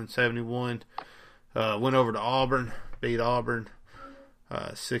 81-71. Went over to Auburn, beat Auburn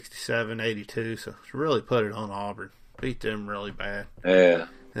 67-82. So really put it on Auburn. Beat them really bad. Yeah.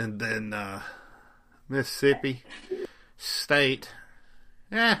 And then Mississippi State.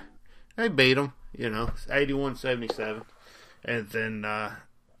 They beat them. 81-77. And then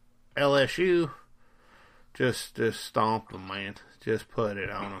LSU just stomped them, man. Just put it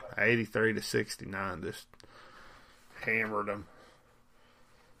on them. 83-69. Just hammered them.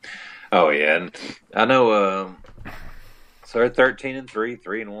 Oh yeah, and I know. So they're 13-3,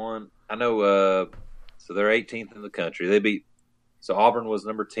 3-1. I know. So they're 18th in the country. They beat. So Auburn was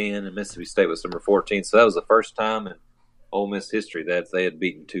number 10, and Mississippi State was number 14. So that was the first time in Ole Miss history that they had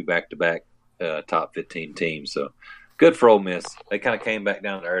beaten two back-to-back top 15 teams. So. Good for Ole Miss. They kind of came back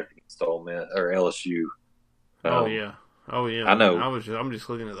down to earth against Ole Miss or LSU. Oh yeah. I know. I'm just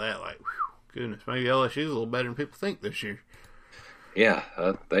looking at that like, goodness, maybe LSU's a little better than people think this year. Yeah,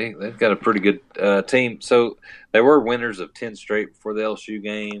 they've got a pretty good team. So they were winners of 10 straight before the LSU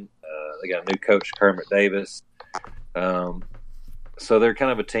game. They got a new coach, Kermit Davis. So they're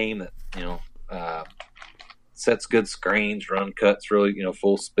kind of a team that sets good screens, run cuts, really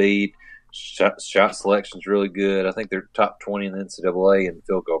full speed. Shot selection is really good. I think they're top 20 in the NCAA in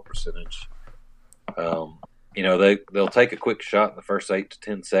field goal percentage. They'll take a quick shot in the first 8 to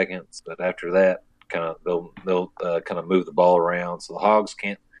 10 seconds, but after that, they'll kind of move the ball around. So the Hogs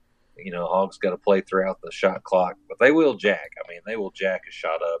can't. Hogs got to play throughout the shot clock, but they will jack. I mean, they will jack a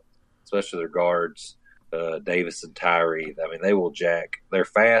shot up, especially their guards, Davis and Tyree. I mean, they will jack. They're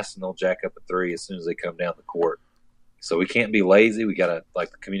fast and they'll jack up a three as soon as they come down the court. So we can't be lazy. We got to, like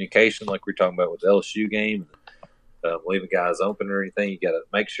the communication, like we are talking about with the LSU game, leaving guys open or anything. You got to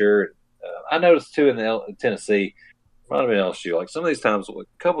make sure. I noticed too in Tennessee, might have been LSU. Like some of these times, a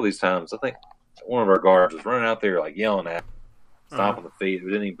couple of these times, I think one of our guards was running out there like yelling at, stomping the feet.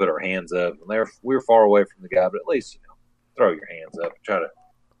 We didn't even put our hands up. And we were far away from the guy, but at least throw your hands up and try to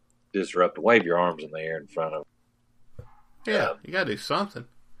disrupt. Wave your arms in the air in front of. Yeah, you got to do something.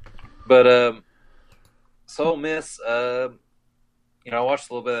 But So Ole Miss, I watched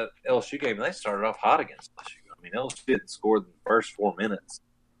a little bit of LSU game, and they started off hot against LSU. I mean, LSU didn't score in the first 4 minutes.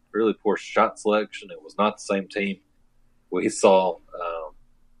 Really poor shot selection. It was not the same team we saw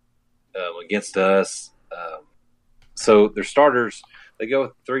against us. So their starters, they go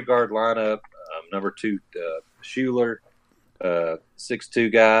with 3-guard lineup. Number 2, Schuler, 6'2"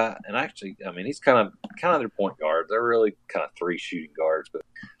 guy, and actually, I mean, he's kind of their point guard. They're really kind of 3 shooting guards, but.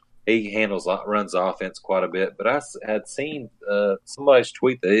 He runs offense quite a bit, but I had seen somebody's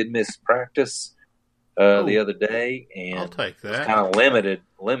tweet that he missed practice the other day, and I'll take that. It's kind of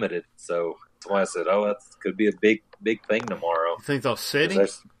limited. So somebody said, "Oh, that could be a big thing tomorrow." You think they'll sit him?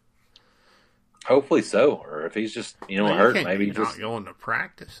 Hopefully so. Or if he's just hurt, maybe he's just not going to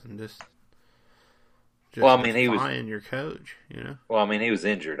practice and just well, I mean, he was your coach. Well, I mean, he was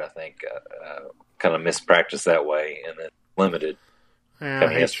injured. I think kind of missed practice that way, and then limited. Yeah,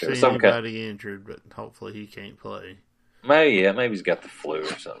 I hate to see anybody injured, but hopefully he can't play. Maybe he's got the flu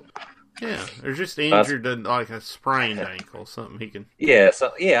or something. Yeah, or just injured like a sprained ankle, something he can. Yeah,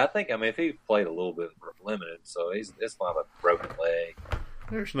 I think if he played a little bit limited, so it's not a broken leg.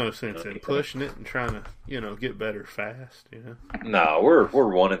 There's no sense in pushing it and trying to get better fast. No, we're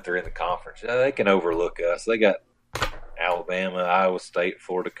 1-3 in the conference. They can overlook us. They got Alabama, Iowa State,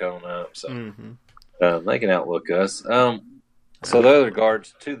 Florida coming up, so they can outlook us. So the other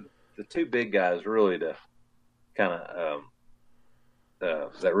guards, the two big guys, really to kind of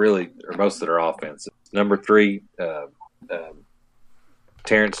that really are most of their offense. Number 3,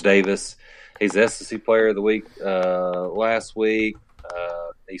 Terrence Davis. He's the SEC Player of the Week last week.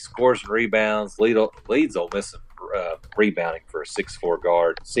 He scores and rebounds, leads Ole Miss in rebounding for a 6'4"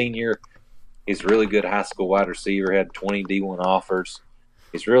 guard. Senior, he's a really good high school wide receiver, had 20 D1 offers.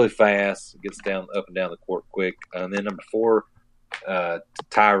 He's really fast, gets down up and down the court quick. And then number 4,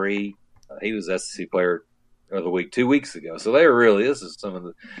 Tyree. He was SEC Player of the Week 2 weeks ago. So they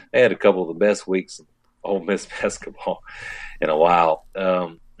had a couple of the best weeks in Ole Miss basketball in a while.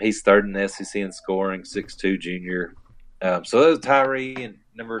 He's third in the SEC in scoring, 6'2" junior. So those Tyree and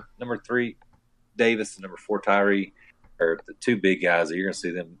number 3 Davis and number 4 Tyree are the 2 big guys that you're going to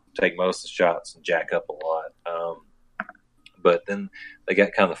see them take most of the shots and jack up a lot. But then they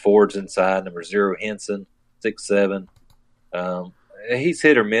got kind of the forwards inside. Number 0 Henson, 6'7". He's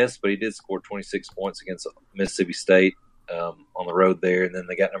hit or miss, but he did score 26 points against Mississippi State on the road there. And then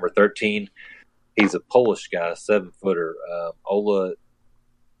they got number 13. He's a Polish guy, 7-footer, Ola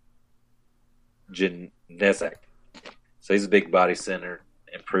Janezek. So he's a big body center,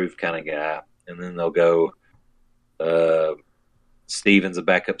 improved kind of guy. And then they'll go Stevens, a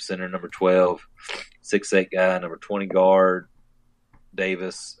backup center, number 12, 6'8" guy, number 20 guard,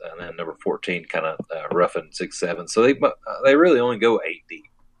 Davis, and then number 14 kind of roughing 6'7". So they really only go 8 deep.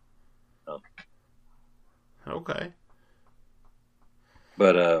 Okay.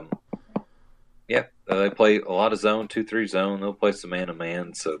 But yeah, they play a lot of zone, 2-3 zone. They'll play some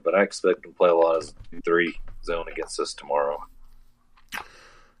man-to-man. But I expect them to play a lot of 2-3 zone against us tomorrow.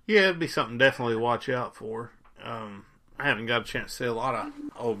 Yeah, it'd be something definitely to watch out for. I haven't got a chance to see a lot of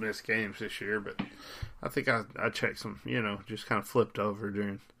Ole Miss games this year, but I think I checked some, just kind of flipped over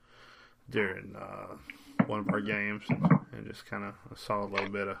during one of our games and just kind of saw a little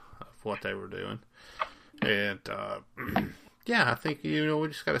bit of what they were doing. And yeah, I think we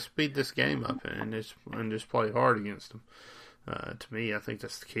just got to speed this game up and just play hard against them. To me, I think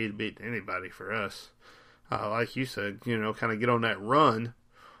that's the key to beating anybody for us. Like you said, kind of get on that run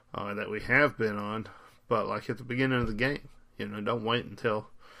that we have been on, but like at the beginning of the game, don't wait until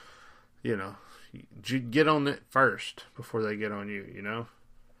you get on it first before they get on you.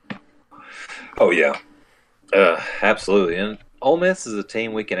 Oh yeah, absolutely. And Ole Miss is a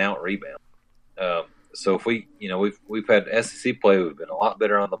team we can out rebound. So if we've had SEC play, we've been a lot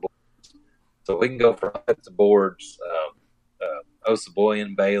better on the boards. So we can go for offensive boards.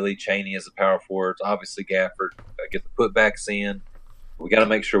 Osaboyan, Bailey, Chaney as the power forwards. Obviously Gafford, get the putbacks in. We got to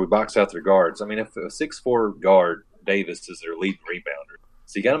make sure we box out their guards. I mean, if a 6'4" guard, Davis is their leading rebounder,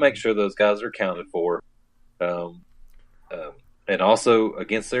 so you got to make sure those guys are accounted for. And also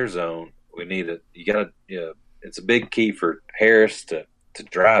against their zone, we need it. It's a big key for Harris to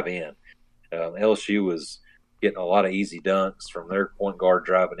drive in. LSU was getting a lot of easy dunks from their point guard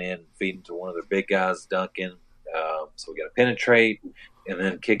driving in and feeding to one of their big guys dunking. So we got to penetrate and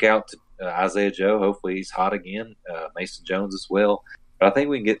then kick out to Isaiah Joe. Hopefully he's hot again. Mason Jones as well. But I think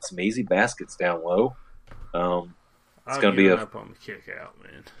we can get some easy baskets down low. It's going to be up on the kick out,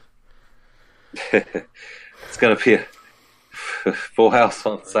 man. It's going to be a full house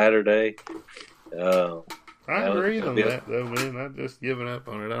on Saturday. I agree on that, though, man. I'm just giving up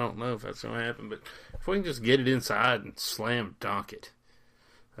on it. I don't know if that's going to happen, but if we can just get it inside and slam dunk it,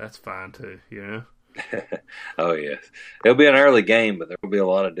 that's fine too, Oh, yes. It'll be an early game, but there will be a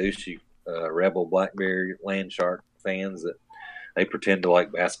lot of douchey Rebel Blackberry Land Shark fans that they pretend to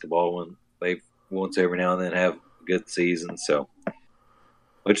like basketball when they once every now and then have a good season. So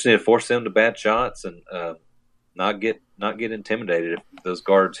we just need to force them to bad shots and not get intimidated. If those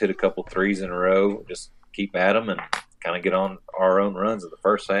guards hit a couple threes in a row, just keep at them and kind of get on our own runs in the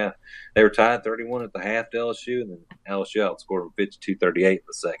first half. They were tied 31 at the half to LSU, and then LSU outscored them 52-38 in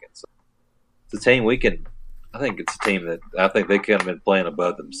the second. So it's a team I think it's a team that I think they could have been playing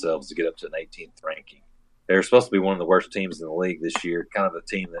above themselves to get up to an 18th ranking. They're supposed to be one of the worst teams in the league this year, kind of a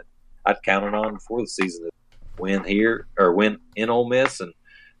team that I'd counted on before the season to win here or win in Ole Miss and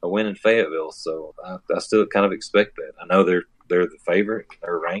a win in Fayetteville. So I still kind of expect that. I know they're the favorite,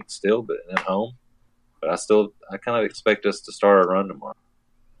 they're ranked still, but at home. But I kind of expect us to start our run tomorrow.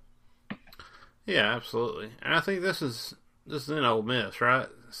 Yeah, absolutely. And I think this is in Ole Miss, right?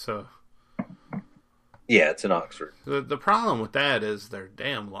 So yeah, it's in Oxford. The problem with that is their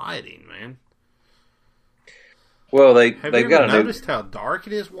damn lighting, man. Well, they've got noticed how dark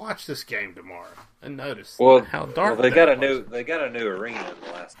it is? Watch this game tomorrow and notice how dark. Well, they got a new arena in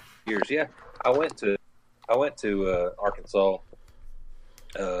the last years. Yeah, I went to Arkansas.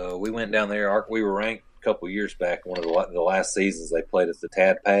 We went down there. We were ranked a couple years back. One of the last seasons they played us the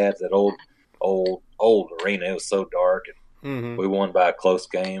Tad Pads, that old arena. It was so dark, and we won by a close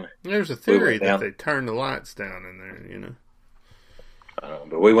game. There's a theory that they turned the lights down in there.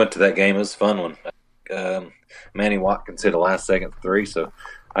 But we went to that game. It was a fun one. Manny Watkins hit a last-second three, so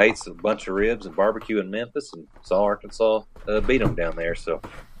I ate a bunch of ribs and barbecue in Memphis and saw Arkansas beat them down there. So,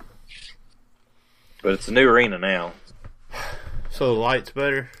 but it's a new arena now. So the light's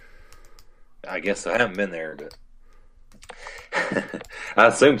better? I guess I haven't been there, but I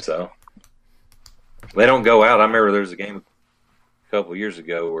assume so. They don't go out. I remember there was a game a couple of years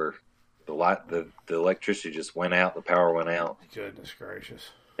ago where the electricity just went out, the power went out. Goodness gracious.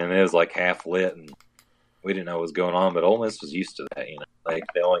 And it was like half lit, and we didn't know what was going on, but Ole Miss was used to that,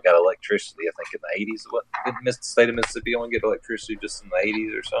 They only got electricity, I think, in the 80s. What did the state of Mississippi only get electricity just in the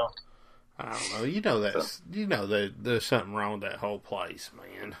 80s or so? I don't know. You know that there's something wrong with that whole place,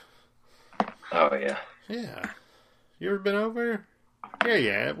 man. Oh, yeah. Yeah. You ever been over there?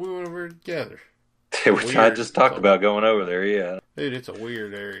 Yeah. We went over together. Which I just talked about going over there, yeah. Dude, it's a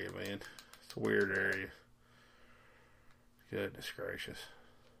weird area, man. It's a weird area. Goodness gracious.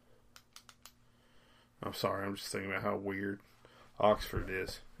 I'm sorry, I'm just thinking about how weird Oxford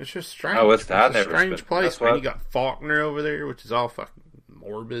is. It's just strange. Oh, it's a strange place, man. You got Faulkner over there, which is all fucking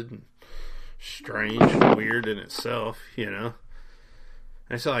morbid and strange and weird in itself, And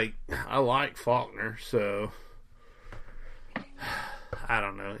it's like, I like Faulkner, so I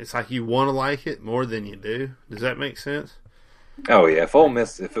don't know. It's like you want to like it more than you do. Does that make sense? Oh, yeah. If Ole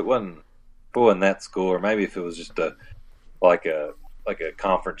Miss, if it wasn't that school, or maybe if it was just a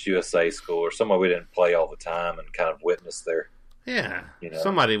Conference USA school or somewhere we didn't play all the time and kind of witness their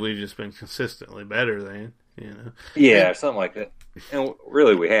somebody we've just been consistently better than, Yeah, and something like that. And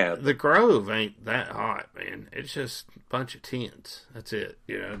really we have. The Grove ain't that hot, man. It's just a bunch of tents. That's it.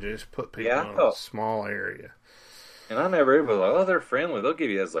 Just put people in a small area. And I never was like, they're friendly. They'll give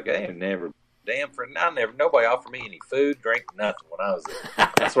you this, like, I ain't never damn friend. Nobody offered me any food, drink, nothing when I was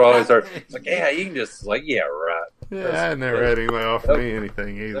there. That's what I always heard. It's like, yeah, you can just, right. Yeah, I never had anybody offer me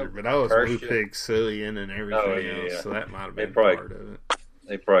anything either, but I was blue pig sueying and everything else, so that might have been part of it.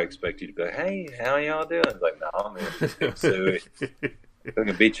 They probably expect you to be like, hey, how y'all doing? It's like, no, I'm in pig suey. I'm going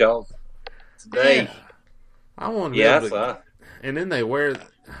to beat y'all today. Yeah. I want to and then they wear,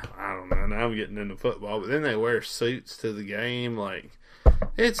 I don't know, now I'm getting into football, but then they wear suits to the game, like,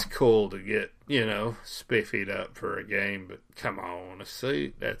 it's cool to get, spiffied up for a game, but come on, a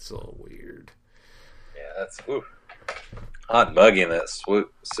suit, that's a little weird. Yeah, that's hot and muggy in that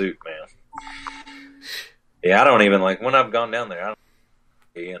suit, man. Yeah, I don't even when I've gone down there, I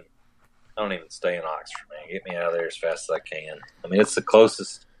don't even stay in Oxford, man. Get me out of there as fast as I can. I mean, it's the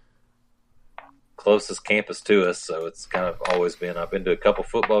closest campus to us, so it's kind of always been. I've been to a couple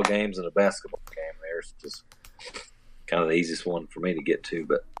football games and a basketball game there. It's just kind of the easiest one for me to get to,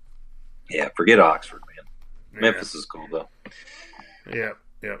 but yeah, forget Oxford, man. Yeah. Memphis is cool, though. Yep,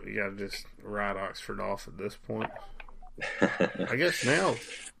 you got to just write Oxford off at this point. I guess now,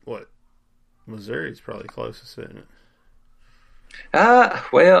 Missouri's probably closest, isn't it?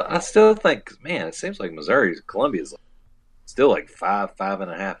 Well, I still think, man, it seems like Columbia's still like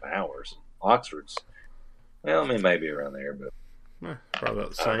 5.5 hours. Oxford's, well, I mean, maybe around there, but probably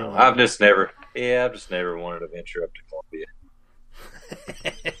about the same. I've just never wanted to venture up to Columbia.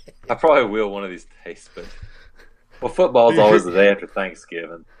 I probably will one of these days, but football's always the day after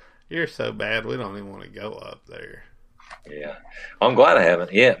Thanksgiving. You're so bad, we don't even want to go up there. Yeah, I'm glad I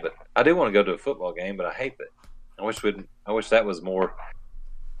haven't yet, but I do want to go to a football game, but I hate that. I wish that was more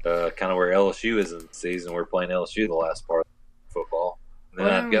kind of where LSU is in the season. We're playing LSU the last part of football, and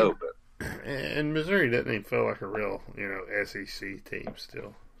then I'd go, but. And Missouri doesn't even feel like a real, SEC team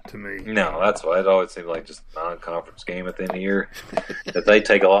still, to me. No, that's why it always seemed like just a non-conference game at the end of the year that they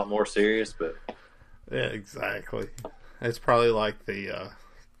take a lot more serious. But yeah, exactly. It's probably like the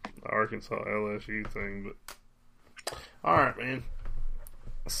Arkansas LSU thing. But all right, man.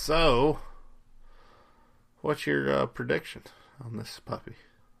 So, what's your prediction on this puppy?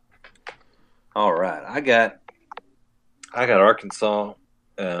 All right, I got Arkansas.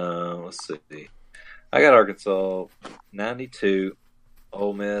 Let's see. I got Arkansas 92,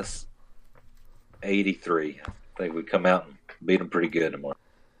 Ole Miss 83. I think we come out and beat them pretty good tomorrow.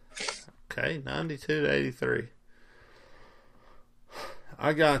 Okay, 92 to 83.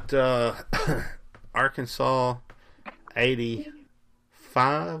 I got Arkansas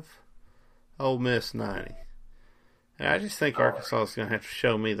 85, Ole Miss 90. And I just think Arkansas is going to have to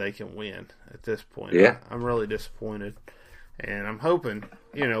show me they can win at this point. Yeah. I'm really disappointed. And I'm hoping,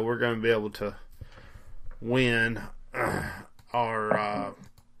 we're going to be able to win our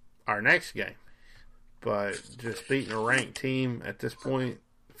next game. But just beating a ranked team at this point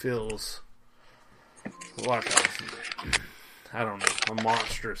feels like I don't know, a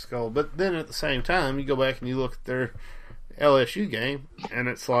monstrous goal. But then at the same time, you go back and you look at LSU game, and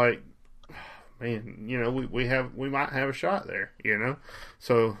it's like, man, we might have a shot there,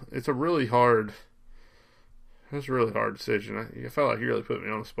 So it's a really hard. It's a really hard decision. I felt like you really put me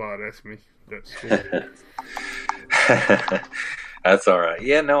on the spot asking me that school. That's all right.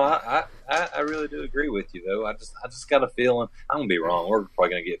 Yeah, no, I really do agree with you though. I just got a feeling I'm gonna be wrong. We're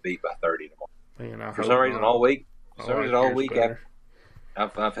probably gonna get beat by 30 tomorrow. Man, For some reason, all week. Better.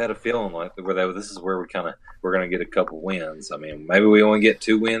 I've had a feeling like this is where we're gonna get a couple wins. I mean, maybe we only get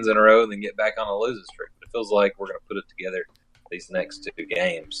 2 wins in a row and then get back on a losing streak. But it feels like we're gonna put it together these next 2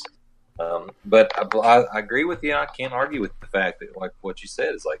 games. But I agree with you. I can't argue with the fact that, like what you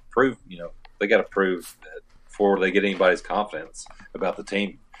said, is like prove. They got to prove that before they get anybody's confidence about the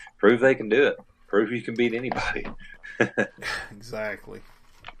team. Prove they can do it. Prove you can beat anybody. Exactly.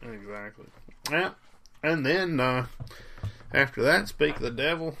 Yeah. And then after that, speak of the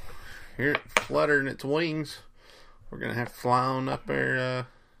devil, hear it fluttering its wings. We're gonna have to fly on up there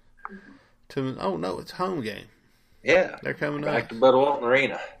to. Oh no, it's a home game. Yeah, they're coming back up to Bud Walton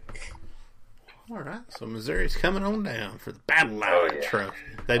Arena. All right, so Missouri's coming on down for the Battle Line Trophy.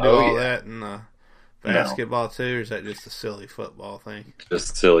 They do that in basketball too, or is that just a silly football thing?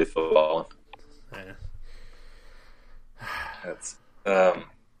 Just silly football. Yeah. That's and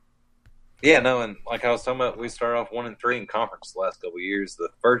like I was talking about, we started off 1-3 in conference the last couple of years. The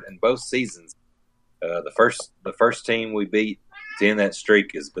first in both seasons, the first team we beat to end that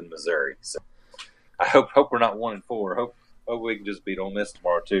streak has been Missouri. So I hope we're not 1-4. Hope we can just beat Ole Miss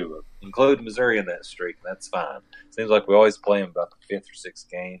tomorrow too. Include Missouri in that streak, and that's fine. Seems like we always play them about the 5th or 6th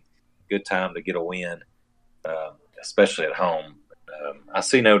game. Good time to get a win, especially at home. I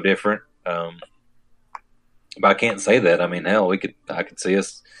see no different, but I can't say that. I mean, hell, I could see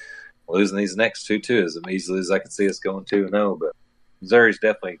us losing these next 2 too as easily as I could see us going 2-0. But Missouri's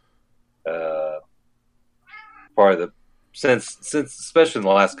definitely part of the since especially in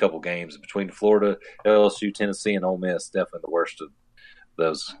the last couple games between Florida, LSU, Tennessee, and Ole Miss, definitely the worst of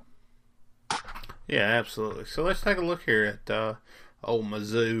those. Yeah, absolutely. So let's take a look here at old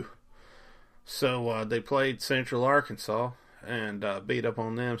Mizzou. So they played Central Arkansas and beat up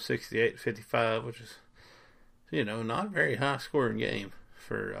on them 68-55, which is, not a very high scoring game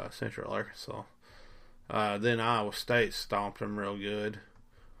for Central Arkansas. Then Iowa State stomped them real good.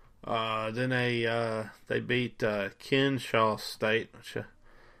 Then they beat Kennesaw State, which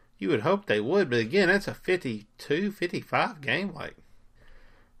you would hope they would, but again, that's a 52-55 game. All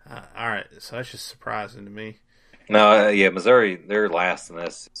right, so that's just surprising to me. No, Missouri, they're last in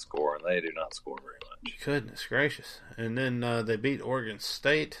this scoring. They do not score very much. Goodness gracious. And then they beat Oregon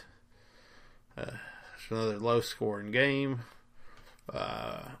State. It's another low-scoring game.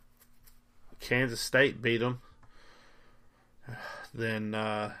 Kansas State beat them. Then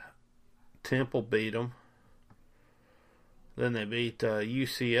Temple beat them. Then they beat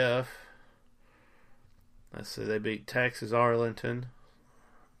UCF. Let's see, they beat Texas Arlington.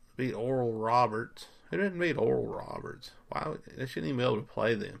 Beat Oral Roberts. Who didn't beat Oral Roberts? Why? They shouldn't even be able to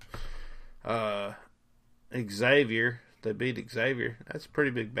play them. Xavier. They beat Xavier. That's a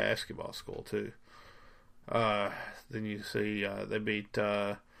pretty big basketball school too. Then you see they beat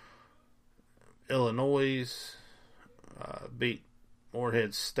Illinois. Beat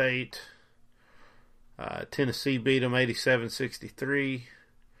Morehead State. Tennessee beat them 87-63.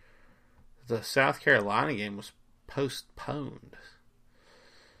 The South Carolina game was postponed.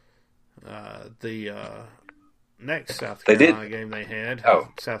 The next South Carolina game they had,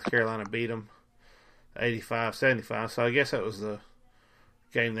 South Carolina beat them 85-75. So I guess that was the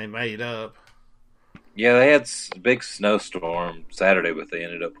game they made up. Yeah, they had a big snowstorm Saturday, but they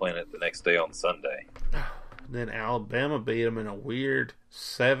ended up playing it the next day on Sunday. Then Alabama beat them in a weird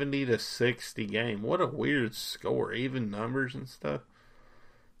 70-60 game. What a weird score, even numbers and stuff.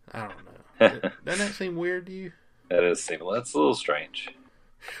 I don't know. Doesn't that seem weird to you? That's a little strange.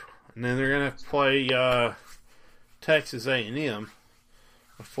 And then they're going to have to play Texas A&M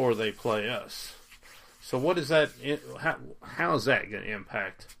before they play us. So what is that? How is that going to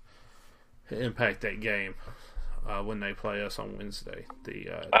impact that game when they play us on Wednesday?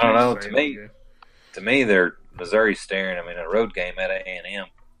 I don't know. To me, they're Missouri staring. I mean, a road game at A&M.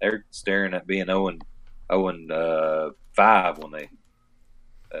 They're staring at being 0-5 when they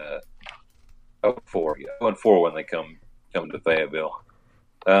 0-4 when they come to Fayetteville.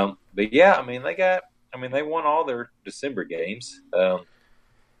 But yeah, I mean they won all their December games.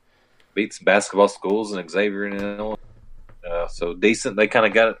 Beat some basketball schools and Xavier and Illinois. So decent. They kind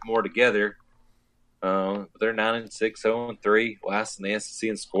of got it more together. But they're 9-6, 0-3, last in the SEC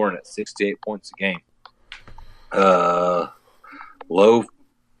in scoring at 68 points a game. Low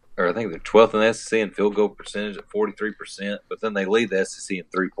or I think they're 12th in the SEC in field goal percentage at 43%, but then they lead the SEC in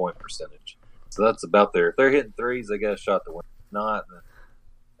 3-point percentage. So that's about their. If they're hitting threes, they got a shot to win. If not,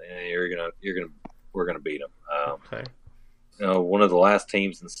 then we're gonna beat them. Okay. One of the last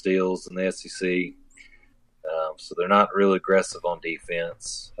teams in steals in the SEC, so they're not real aggressive on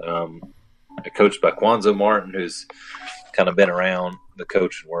defense. Coached by Quanzo Martin, who's kind of been around the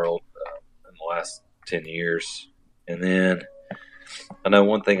coaching world in the last 10 years. And then I know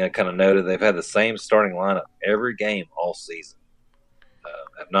one thing I kind of noted, they've had the same starting lineup every game all season.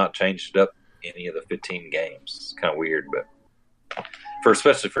 Have not changed it up any of the 15 games. It's kind of weird, but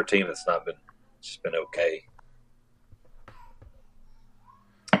especially for a team that's just been okay.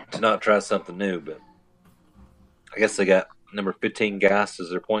 To not try something new, but I guess they got number 15 Geist as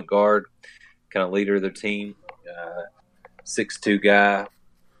their point guard, kind of leader of their team. 6'2" guy.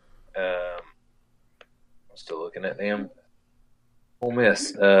 I'm still looking at him. Ole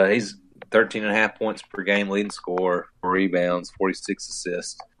Miss. He's 13.5 points per game, leading scorer, 4 rebounds, 46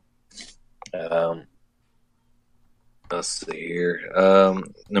 assists. Let's see here.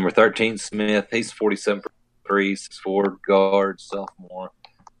 Number 13, Smith. He's 47 threes, 6'4" guard, sophomore.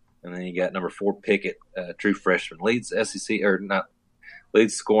 And then you got number 4, Pickett, true freshman. Leads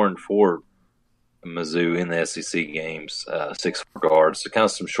scoring for Mizzou in the SEC games, 6'4" guards. So kind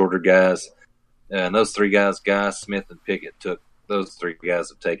of some shorter guys. And those 3 guys, Guy, Smith, and Pickett, those 3 guys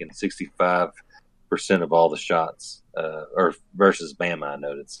have taken 65% of all the shots, or versus Bama, I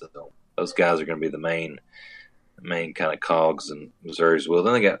noted. So those guys are going to be the main kind of cogs in Missouri's will.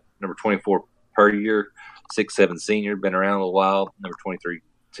 Then they got number 24, Puryear, 6'7" senior, been around a little while. Number 23,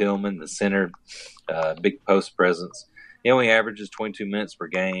 Tillman, the center, big post presence. He only averages 22 minutes per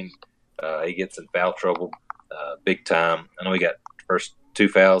game. He gets in foul trouble big time. I know he got first 2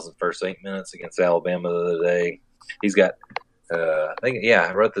 fouls in the first 8 minutes against Alabama the other day. He's got,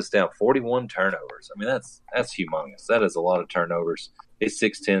 I wrote this down, 41 turnovers. I mean, that's humongous. That is a lot of turnovers. He's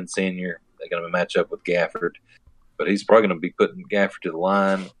 6'10" senior. They're going to match up with Gafford, but he's probably going to be putting Gafford to the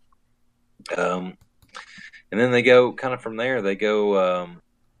line. And then they go kind of from there. They go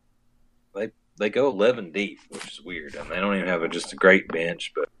they go 11 deep, which is weird. I mean, they don't even have just a great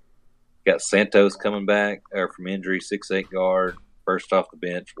bench, but got Santos coming back from injury, 6'8" guard, first off the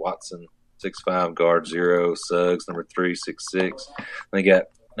bench. Watson, 6'5" guard, 0. Suggs, number 3, 6'6". They got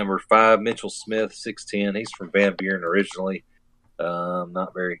number 5, Mitchell Smith, 6'10". He's from Van Buren originally.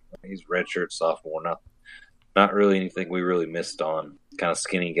 He's redshirt sophomore. Not really anything we really missed on. Kind of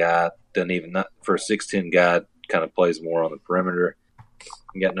skinny guy. For a 6'10" guy, kind of plays more on the perimeter.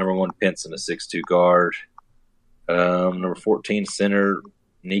 You got number 1, Pinson, a 6'2" guard. Number 14, center,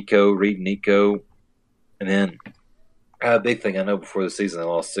 Reed Nico. And then a big thing I know before the season, they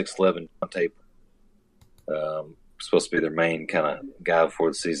lost 6'11" Dante. Supposed to be their main kind of guy before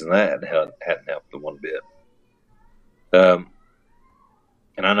the season. That hadn't helped them one bit.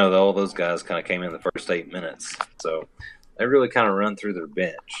 And I know that all those guys kind of came in the first 8 minutes. So they really kind of run through their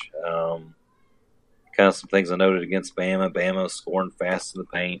bench. Kind of some things I noted against Bama. Bama scoring fast in the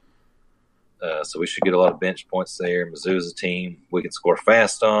paint. So we should get a lot of bench points there. Mizzou's a team we can score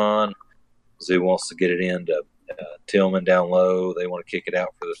fast on. Mizzou wants to get it into Tillman down low. They want to kick it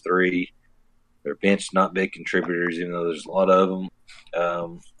out for the 3. Their bench not big contributors, even though there's a lot of them. I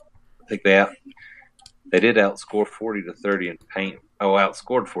think they did outscore 40-30 in paint.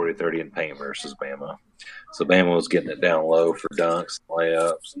 Outscored 40-30 in paint versus Bama. So Bama was getting it down low for dunks,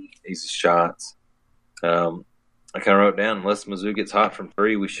 layups, easy shots. I kind of wrote down, unless Mizzou gets hot from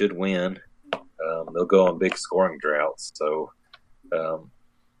 3, we should win. They'll go on big scoring droughts. So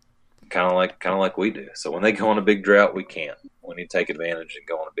kind of like we do. So when they go on a big drought, we can't. We need to take advantage and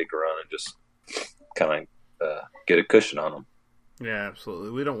go on a big run and just kind of get a cushion on them. Yeah,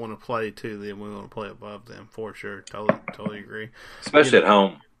 absolutely. We don't want to play to them. We want to play above them for sure. Totally agree. Especially at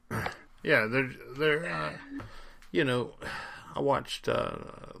home. Yeah, they're I watched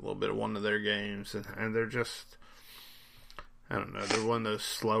a little bit of one of their games, and they're just, I don't know, they're one of those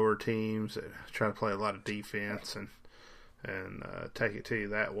slower teams that try to play a lot of defense and take it to you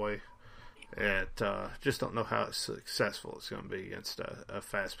that way. Just don't know how successful it's going to be against a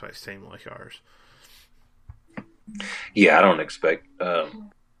fast-paced team like ours. Yeah, I don't expect. I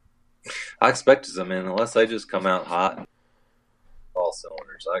expect us. I mean, unless they just come out hot, and all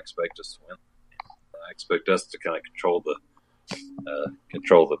cylinders, I expect us to win. I expect us to kind of control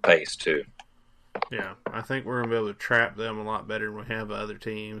the pace too. Yeah, I think we're going to be able to trap them a lot better than we have other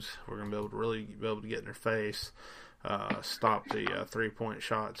teams. We're going to be able to get in their face, stop the 3-point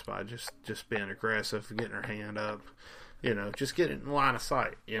shots by just being aggressive, getting our hand up. Just get it in line of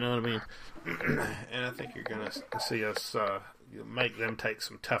sight. You know what I mean? And I think you're going to see us make them take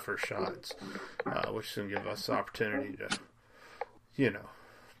some tougher shots, which is going to give us the opportunity to, to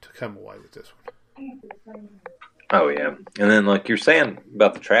come away with this one. Oh, yeah. And then, like you're saying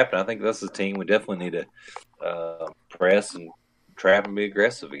about the trapping, I think that's a team we definitely need to press and trap and be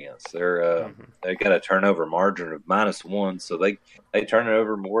aggressive against. They got a turnover margin of -1, so they turn it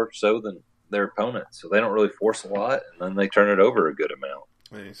over more so than their opponents. So they don't really force a lot, and then they turn it over a good amount.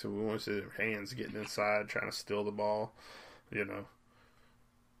 And so we want to see their hands getting inside, trying to steal the ball,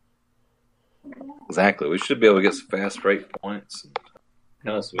 Exactly. We should be able to get some fast break points and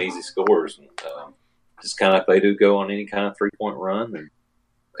kind of some easy scores. And, just kind of if they do go on any kind of 3-point run, and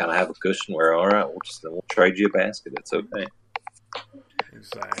kind of have a cushion where, all right, we'll trade you a basket. It's okay.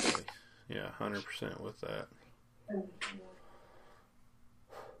 Exactly. Yeah, 100% with that.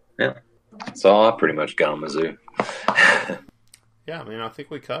 Yeah. That's all I pretty much got on Mizzou. Yeah, I mean, I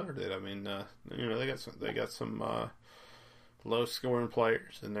think we covered it. I mean, they got some low scoring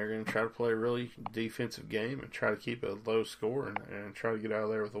players, and they're going to try to play a really defensive game and try to keep it low score and try to get out of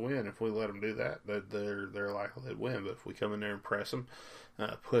there with a win. If we let them do that, they're likely to win. But if we come in there and press them,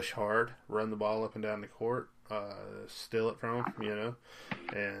 push hard, run the ball up and down the court, steal it from them,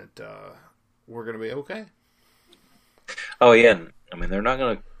 and we're going to be okay. Oh yeah, I mean they're not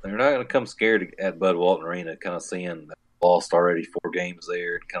gonna come scared at Bud Walton Arena, kind of seeing the lost already 4 games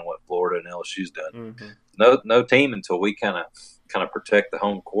there, and kind of what Florida and LSU's done. Mm-hmm. No team until we kind of protect the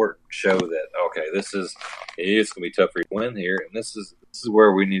home court and show that okay, it's gonna be tough for you to win here, and this is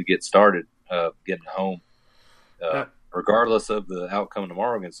where we need to get started, getting home. Regardless of the outcome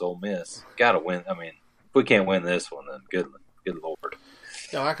tomorrow against Ole Miss, got to win. I mean, if we can't win this one, then good Lord.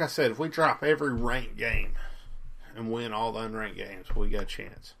 Yeah, like I said, if we drop every ranked game and win all the unranked games, we got a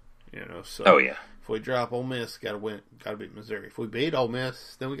chance. So oh yeah. If we drop Ole Miss, got to beat Missouri. If we beat Ole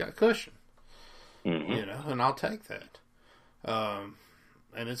Miss, then we got cushion. Mm-hmm. And I'll take that.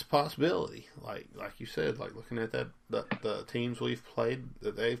 And it's a possibility. Like you said, like looking at the teams we've played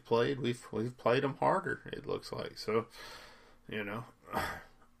that they've played, we've played them harder. It looks like so.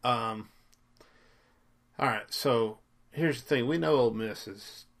 All right. So here's the thing: we know Ole Miss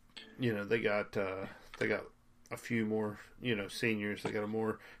is, they got a few more, seniors. They got a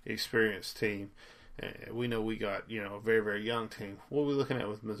more experienced team. We know we got, a very, very young team. What are we looking at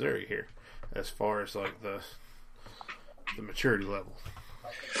with Missouri here as far as like the maturity level?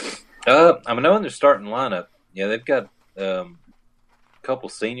 I know in their starting lineup, yeah, they've got a couple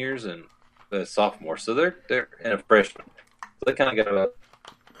seniors and a sophomore, so they're and a freshman. So they kind of got about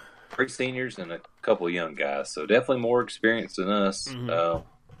 3 seniors and a couple of young guys. So definitely more experienced than us. Mm-hmm.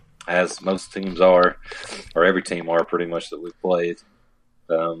 As most teams are, or every team are pretty much that we've played.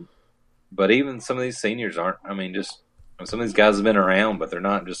 But even some of these seniors aren't. I mean, just some of these guys have been around, but they're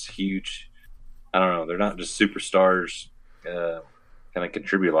not just huge. I don't know. They're not just superstars. Kind of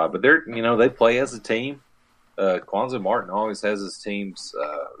contribute a lot, but they're they play as a team. Kwanzaa Martin always has his teams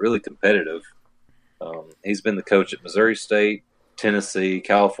really competitive. He's been the coach at Missouri State, Tennessee,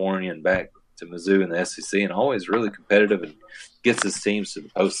 California, and back to Mizzou and the SEC, and always really competitive and gets his teams to the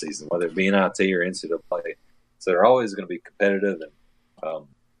postseason, whether it be NIT or NCAA. So they're always going to be competitive, and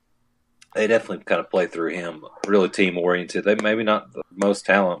they definitely kind of play through him, really team oriented. They maybe not the most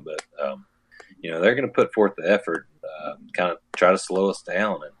talent, but they're going to put forth the effort, kind of try to slow us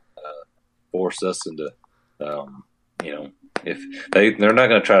down and force us into, if they're not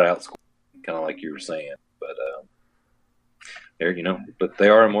going to try to outscore, kind of like you were saying, but but they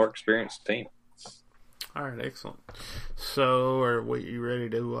are a more experienced team. All right, excellent. So, are you ready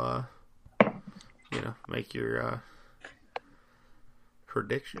to, make your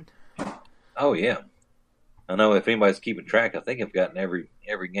prediction? Oh yeah, I know. If anybody's keeping track, I think I've gotten every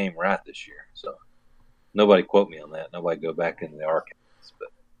game right this year. So, nobody quote me on that. Nobody go back into the archives. But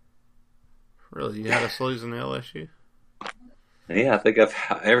really, you had us losing to LSU? Yeah, I think I've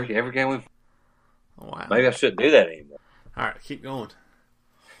every game we've. Oh, wow. Maybe I shouldn't do that anymore. All right, keep going.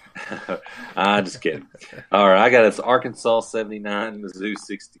 I'm just kidding. All right, I got it's Arkansas 79, Mizzou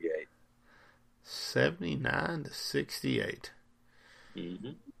 68. 79-68.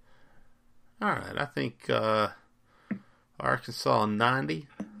 Mm-hmm. All right, I think Arkansas 90,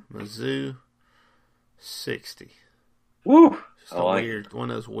 Mizzou 60. Woo! Just one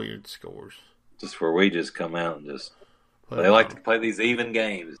of those weird scores. Just where we just come out and just they like to play these even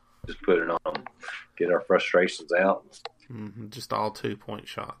games. Just put it on them, get our frustrations out. Mm-hmm. Just all 2-point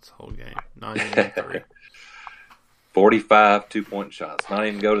shots the whole game. Not even 3. 45 2-point shots. Not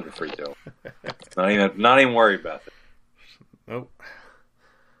even go to the free throw. not even worry about it. Nope.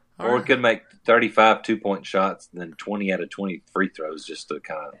 Or we could make 35 2-point shots and then 20 out of 20 free throws just to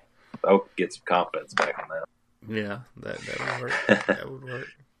kind of get some confidence back on that. Yeah, that would work. That would work.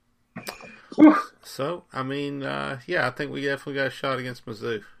 So, I mean, yeah, I think we definitely got a shot against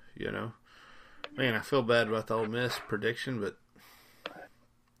Mizzou. Man, I feel bad about the Ole Miss prediction, but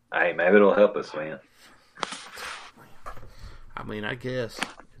Hey, maybe it'll help us, man. I mean, I guess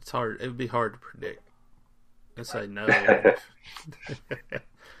it's hard. It would be hard to predict and say no.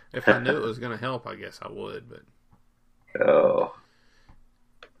 If I knew it was going to help, I guess I would. But Oh,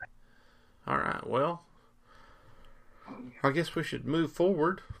 all right, well, I guess we should move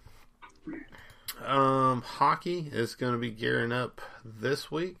forward. Hockey is going to be gearing up this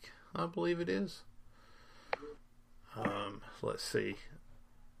week, I believe it is. Let's see.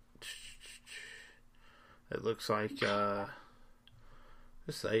 It looks like it's the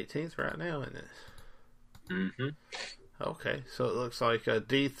 18th right now, isn't it? mm-hmm. Okay, so it looks like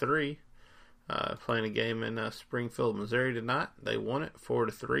D3 playing a game in Springfield, Missouri tonight. They won it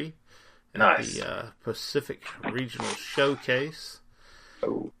 4-3 at Nice. the Pacific Regional Showcase.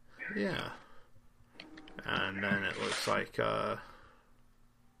 Oh, Yeah. And then it looks like oh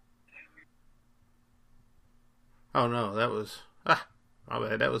no, that was my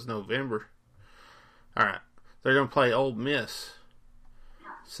bad. That was November. All right, they're gonna play Ole Miss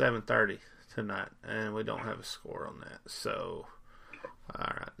 7:30 tonight, and we don't have a score on that. So,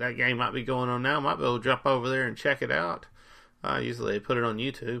 all right, that game might be going on now. Might be able to jump over there and check it out. Usually they put it on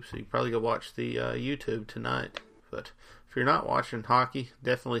YouTube, so you can probably go watch the YouTube tonight. But if you're not watching hockey,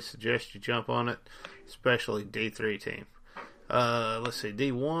 definitely suggest you jump on it, especially D3 team. Let's see,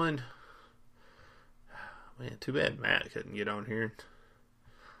 D1. Man, too bad Matt couldn't get on here and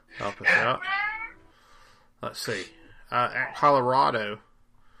help us out. Let's see. At Colorado,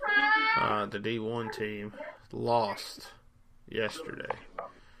 the D1 team lost yesterday.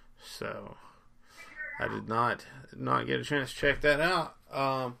 So I did not get a chance to check that out.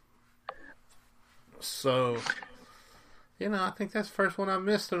 So, I think that's the first one I've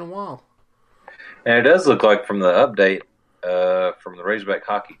missed in a while. and it does look like from the update from the Razorback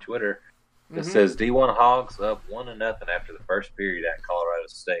Hockey Twitter, it says D1 Hogs up 1-0 after the first period at Colorado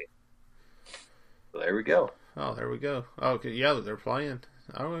State. So there we go. Oh, there we go. Okay, yeah, they're playing.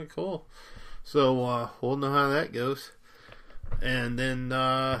 Okay, cool. So we'll know how that goes. And then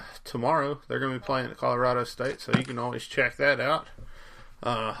tomorrow they're going to be playing at Colorado State, so you can always check that out.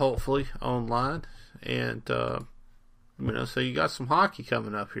 Hopefully online, and so you got some hockey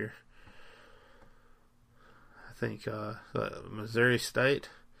coming up here. I think Missouri State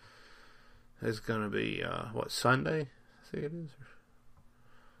is going to be Sunday? I think it is.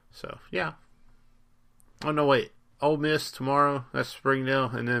 So yeah. Oh no, wait. Ole Miss tomorrow. That's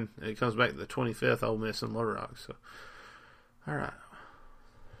Springdale, and then it comes back to the 25th. Ole Miss and Little Rock. So, all right.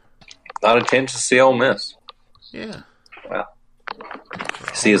 Not a chance to see Ole Miss. Yeah. Wow.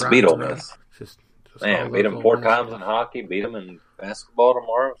 See us beat Ole Miss. Just Man, beat them 4 times in hockey. Beat them in basketball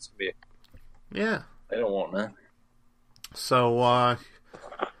tomorrow. It's gonna be. Yeah. They don't want that. So,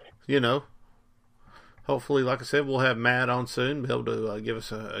 hopefully, like I said, we'll have Matt on soon, be able to give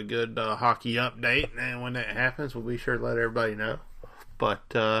us a good hockey update, and when that happens, we'll be sure to let everybody know. But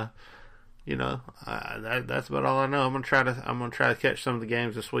that's about all I know. I'm gonna try to catch some of the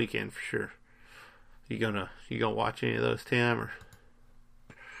games this weekend for sure. You gonna watch any of those, Tim? Or?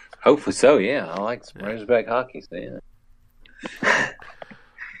 Hopefully so. Yeah, I like some Razorback hockey. So, yeah.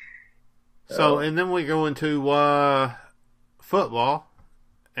 So, and then we go into football.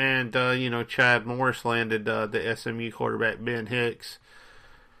 And, Chad Morris landed the SMU quarterback, Ben Hicks.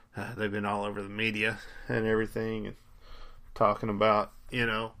 They've been all over the media and everything, and talking about,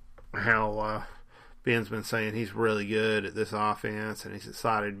 how Ben's been saying he's really good at this offense, and he's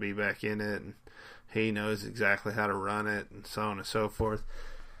excited to be back in it, and he knows exactly how to run it, and so on and so forth.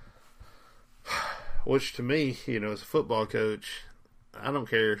 Which, to me, as a football coach, I don't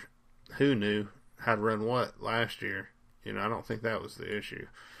care who knew how to run what last year. I don't think that was the issue.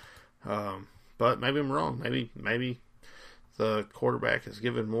 But maybe I'm wrong. Maybe the quarterback is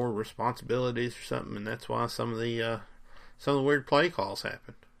given more responsibilities or something, and that's why some of the weird play calls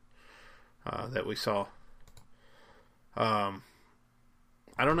happened that we saw. I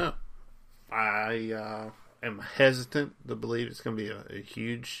don't know. I am hesitant to believe it's going to be a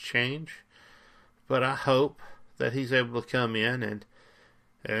huge change, but I hope that he's able to come in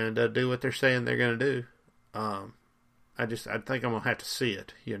and do what they're saying they're going to do. I think I'm going to have to see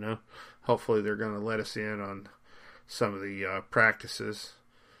it, Hopefully they're going to let us in on some of the practices,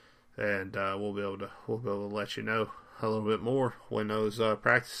 and we'll be able to let you know a little bit more when those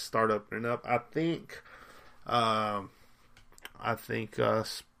practices start opening up. I think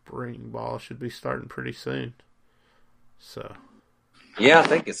spring ball should be starting pretty soon. So Yeah, I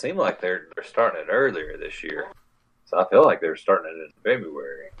think it seemed like they're starting it earlier this year. So I feel like they're starting it in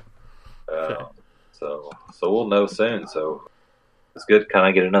February. So we'll know soon. So it's good to kind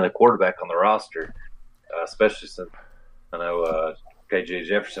of get another quarterback on the roster, especially since I know KJ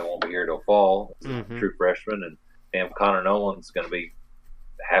Jefferson won't be here till fall. He's a true freshman, and Connor Nolan's going to be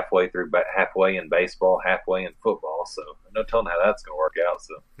halfway in baseball, halfway in football. So no telling how that's going to work out.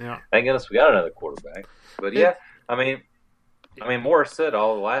 So thank goodness we got another quarterback. But yeah, I mean, Morris said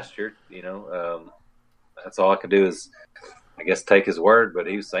all last year, that's all I could do is, I guess, take his word. But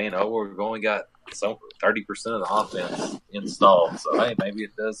he was saying, we've only got 30% of the offense installed. So, hey, maybe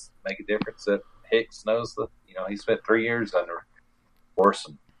it does make a difference that Hicks knows that, he spent 3 years under Morris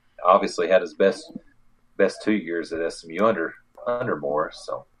and obviously had his best 2 years at SMU under Morris.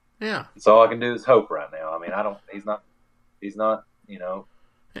 So, yeah. So all I can do is hope right now. I mean, he's not, and I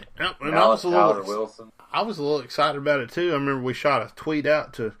was a little excited about it too. I remember we shot a tweet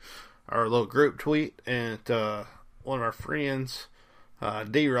out to our little group tweet, and one of our friends,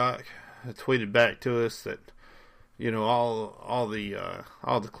 D-Rock, tweeted back to us that all the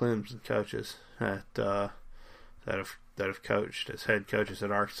Clemson coaches that have coached as head coaches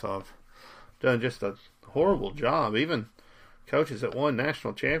at Arkansas have done just a horrible job. Even coaches that won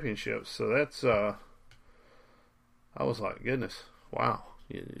national championships. So that's I was like, goodness, wow.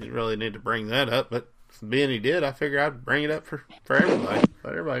 You really need to bring that up, but being he did, I figure I'd bring it up for everybody.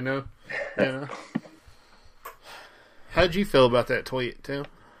 Let everybody know. How'd you feel about that tweet, Tim?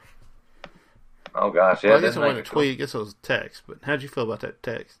 Oh gosh, yeah. Well, I guess it wasn't a tweet. I guess it was a text. But how'd you feel about that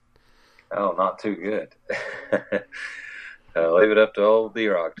text? Oh, not too good. Leave it up to old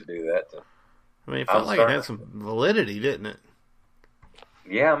D-Rock to do that. I mean, it felt like it had some validity, didn't it?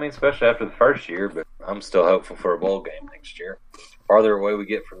 Yeah, I mean, especially after the first year, but I'm still hopeful for a bowl game next year. Farther away we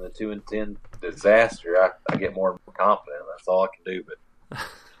get from the 2-10 disaster, I get more and more confident. That's all I can do.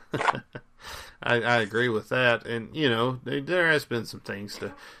 But I agree with that, and there has been some things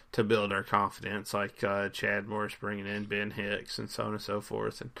to build our confidence, like Chad Morris bringing in Ben Hicks and so on and so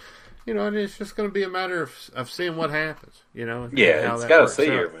forth, and it's just going to be a matter of seeing what happens. Yeah, it's got to see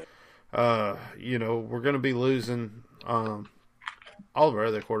here, man. We're going to be losing all of our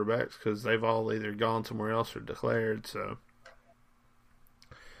other quarterbacks because they've all either gone somewhere else or declared. So.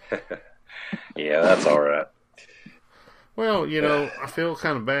 Yeah, that's all right. Well, I feel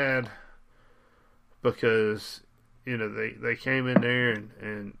kind of bad because they came in there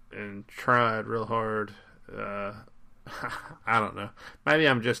and tried real hard. I don't know. Maybe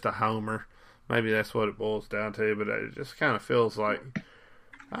I'm just a homer. Maybe that's what it boils down to. But it just kind of feels like,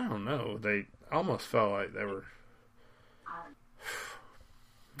 I don't know. They almost felt like they were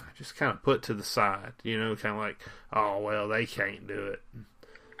just kind of put to the side. Kind of like, oh well, they can't do it.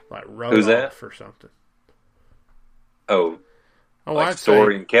 Like wrote off or something. Oh, like I'd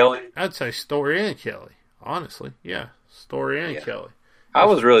Story and Kelly? I'd say Story and Kelly. Honestly, yeah. Story and Kelly. I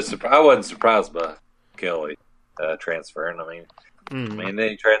was really surprised. I wasn't surprised by Kelly transferring. I mean,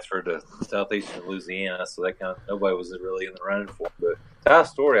 they transferred to Southeastern Louisiana, so nobody was really in the running for him. But Ty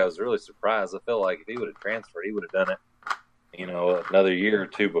Story, I was really surprised. I felt like if he would have transferred, he would have done it, another year or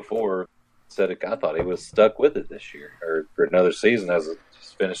two before. I thought he was stuck with it this year or for another season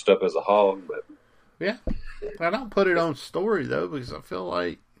just finished up as a Hog. But yeah, I don't put it on Story though because I feel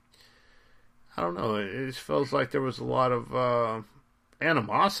like I don't know. It just feels like there was a lot of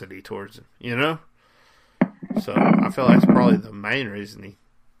animosity towards him, So I feel like that's probably the main reason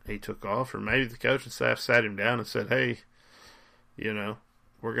he took off, or maybe the coaching staff sat him down and said, "Hey, we're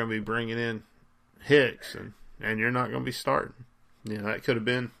going to be bringing in Hicks, and you're not going to be starting." That could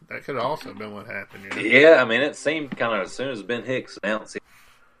have also been what happened. Yeah, I mean, it seemed kind of as soon as Ben Hicks announced his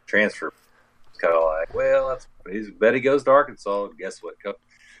transfer, it's kind of like, well, bet he goes to Arkansas. And guess what?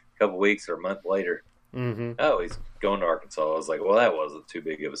 Couple weeks or a month later, oh, he's going to Arkansas. I was like, well, that wasn't too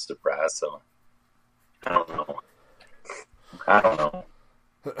big of a surprise. So I don't know.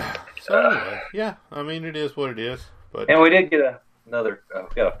 So anyway, yeah, I mean, it is what it is. And we did get another.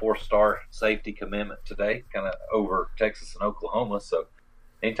 We got a 4-star safety commitment today, kind of over Texas and Oklahoma. So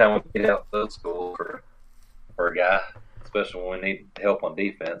anytime we get out those schools for a guy, especially when we need help on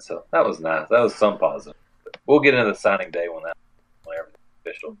defense, so that was nice. That was some positive. But we'll get into the signing day when everything's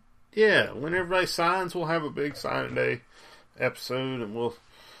official. Yeah, when everybody signs, we'll have a big signing day episode, and we'll,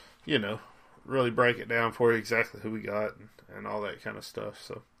 really break it down for you exactly who we got and all that kind of stuff.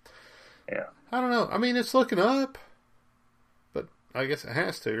 So, yeah, I don't know. I mean, it's looking up, but I guess it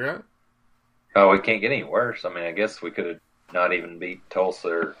has to, right? Oh, it can't get any worse. I mean, I guess we could have not even beat Tulsa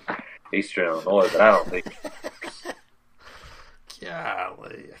or Eastern Illinois, but I don't think.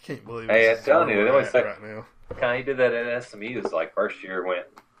 Golly, I can't believe Hey, this I'm is telling you, where they we're always at say- right now. Kind of did that at SMU. It's like first year went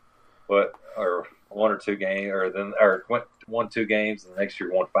or one or two games, or went 1-2 games, and the next year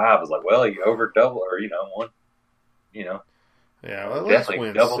won 5. I was like, well, you over double, or won. Yeah, well, let's Definitely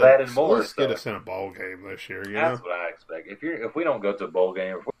win double 6. that and more, Let's get so. us in a bowl game this year. That's what I expect. If we don't go to a bowl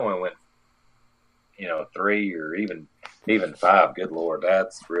game, if we only win, 3 or even 5, good Lord,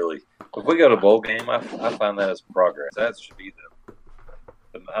 that's really. If we go to a bowl game, I find that as progress. That should be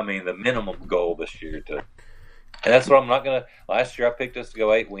the minimum goal this year to. And that's what I'm not gonna. Last year I picked us to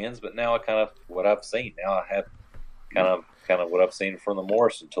go 8 wins, but now I kind of what I've seen. Now I have kind of what I've seen from the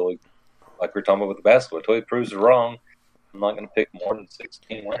Morris until like we're talking about with the basketball, until he proves it wrong. I'm not going to pick more than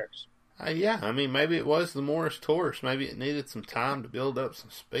 16 winners. Yeah, I mean, maybe it was the Morris Taurus. Maybe it needed some time to build up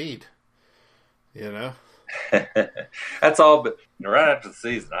some speed. That's all. But right after the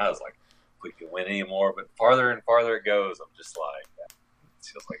season, I was like, we can win anymore. But farther and farther it goes, I'm just like, it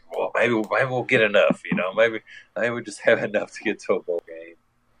feels like, well, maybe we'll get enough. Maybe we just have enough to get to a bowl game.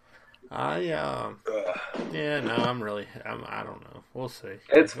 I don't know. We'll see.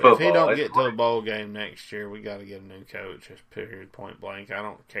 It's If he football. don't It's get to a bowl game next year, we got to get a new coach. Just period, point blank. I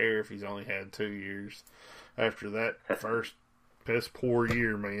don't care if he's only had 2 years. After that first piss poor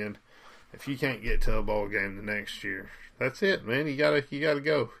year, man. If you can't get to a bowl game the next year, that's it, man. You gotta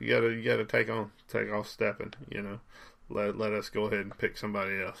go. You gotta take off stepping. Let us go ahead and pick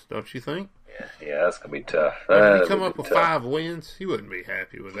somebody else. Don't you think? Yeah, that's gonna be tough. If you come up with 5 wins, you wouldn't be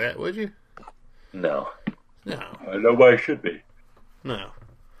happy with that, would you? No. No. Nobody should be. No.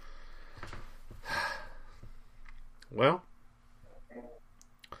 Well,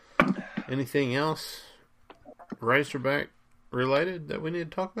 anything else Razorback related that we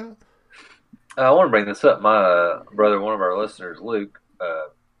need to talk about? I want to bring this up. My brother, one of our listeners, Luke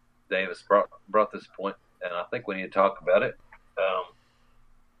Davis, brought this point, and I think we need to talk about it.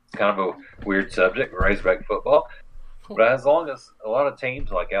 It's kind of a weird subject, Razorback football. But as long as a lot of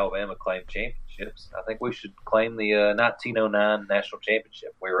teams like Alabama claim championships, I think we should claim the 1909 national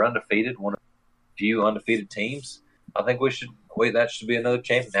championship. We were undefeated, one of the few undefeated teams. I think that should be another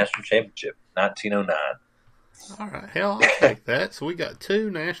national championship, 1909. All right, hell, I'll take that. So we got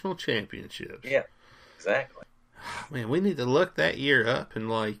 2 national championships. Yeah, exactly. Man, we need to look that year up and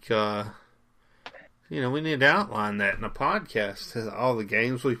we need to outline that in a podcast. All the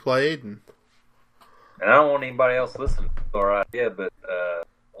games we played and I don't want anybody else listening to our idea, but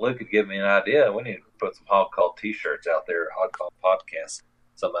Luke could give me an idea. We need to put some Hog Call T-shirts out there, Hog Call Podcast,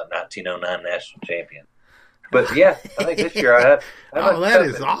 something about 1909 national champion. But yeah, I think this year I had. that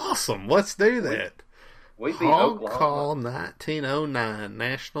is awesome. Let's do that. We beat Hog Oklahoma. Call 1909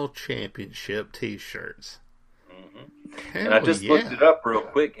 national championship T-shirts. Mm-hmm. And I just looked it up real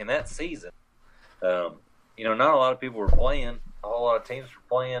quick. In that season, not a lot of people were playing. A whole lot of teams were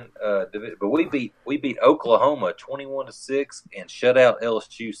playing, but we beat Oklahoma 21-6 and shut out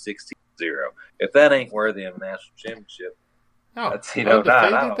LSU 16-0. If that ain't worthy of a national championship, that's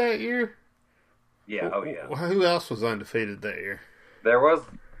undefeated that year. Yeah, oh yeah. Well, who else was undefeated that year? There was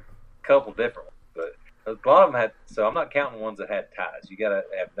a couple different ones, but a lot of them had. So I'm not counting ones that had ties. You got to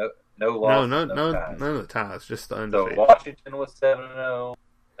have no losses, no ties. none of the ties, just the undefeated. So Washington was 7-0.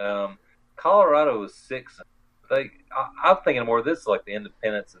 Colorado was 6. I'm thinking more of this like the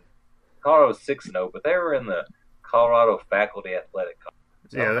Independents. And Colorado was 6-0, but they were in the Colorado Faculty Athletic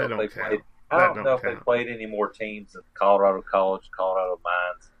Conference. Yeah, that don't count. I don't know if they played any more teams than Colorado College, Colorado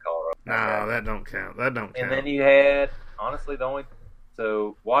Mines, and Colorado. No, that don't count. That don't count. And then you had, honestly,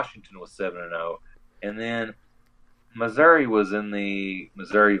 so Washington was 7-0, and then Missouri was in the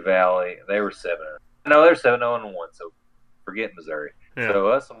Missouri Valley. They were 7-0. No, they're 7-0-1. So forget Missouri. Yeah. So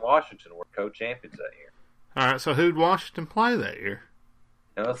us and Washington were co-champions that year. All right. So who'd Washington play that year?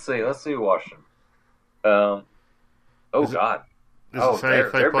 Now let's see Washington. God. Does it say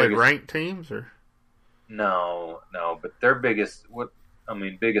if they played ranked teams or? No. But their biggest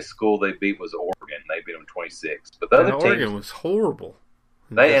school they beat was Oregon. They beat them 26. But the other teams, Oregon was horrible.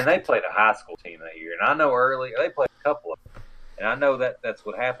 They played a high school team that year, and I know they played a couple of them, and I know that's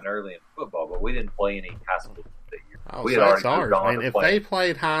what happened early in football. But we didn't play any high school that year. Oh, so that's ours, man. If they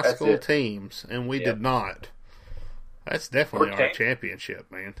played high school teams and we did not, that's definitely our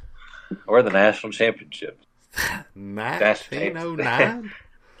championship, man. Or the national championship. 1909?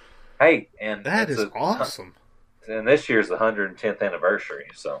 Hey, and that is awesome. And this year's the 110th anniversary,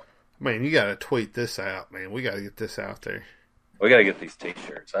 so. Man, you got to tweet this out, man. We got to get this out there. We got to get these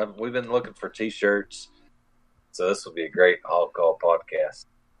T-shirts. We've been looking for T-shirts, so this will be a great Hog Call podcast.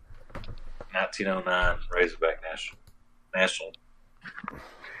 1909 Razorback National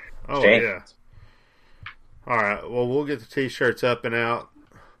Oh, champions. All right. Well, we'll get the T-shirts up and out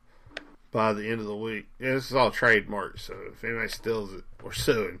by the end of the week. Yeah, this is all trademarked, so if anybody steals it, we're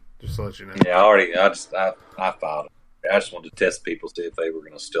suing. Just to let you know. Yeah, I filed it. I just wanted to test people, see if they were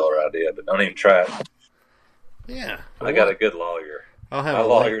going to steal our idea, but don't even try it. Yeah. Well, I got a good lawyer. I'll have I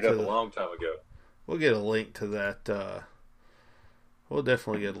lawyered up a long time ago. We'll get a link to that. We'll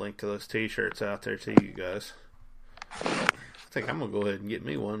definitely get a link to those T-shirts out there to you guys. I think I'm going to go ahead and get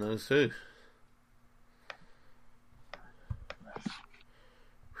me one of those too.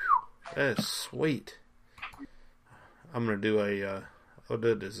 That is sweet. I'm going to do I'll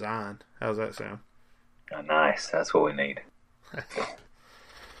do a design. How's that sound? Oh, nice. That's what we need.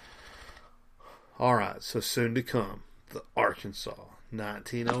 All right. So soon to come, the Arkansas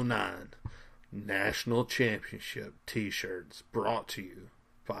 1909 National Championship T-shirts brought to you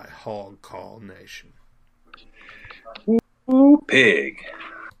by Hog Call Nation. Ooh, pig.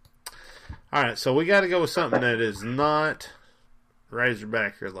 All right. So we got to go with something that is not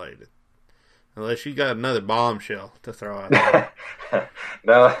Razorback related. Unless you got another bombshell to throw out there.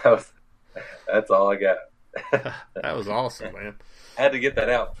 No, that's all I got. That was awesome, man. I had to get that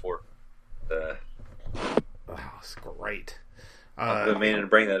out before. Oh, it's great. I've been meaning to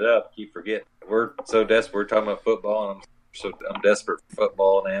bring that up. Keep forgetting. We're so desperate. We're talking about football, and I'm desperate for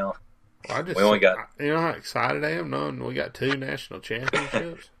football now. We only got. You know how excited I am knowing we got 2 national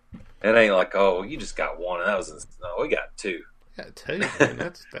championships. It ain't like, oh, you just got one, and that was no. We got 2. We got 2, man.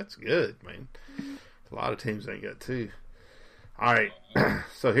 That's good, man. A lot of teams ain't got 2. All right,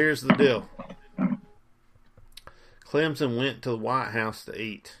 so here's the deal. Clemson went to the White House to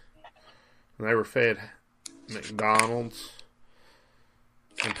eat. And they were fed McDonald's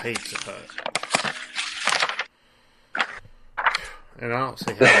and Pizza Hut. And I don't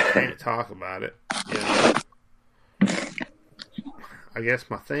see how I can't talk about it. You know? I guess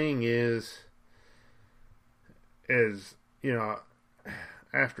my thing is, you know,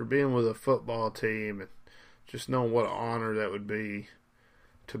 after being with a football team and just knowing what an honor that would be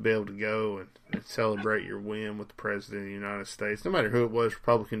to be able to go and celebrate your win with the President of the United States, no matter who it was,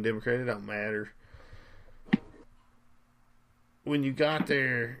 Republican, Democrat, it don't matter. When you got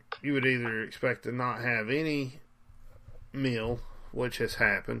there, you would either expect to not have any meal, which has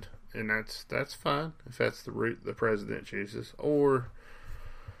happened, and that's fine if that's the route the President chooses, or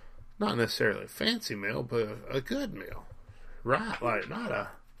not necessarily a fancy meal, but a good meal, right? Like not a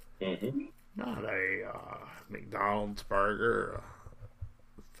McDonald's burger or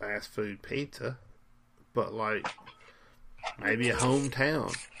a fast food pizza, but like maybe a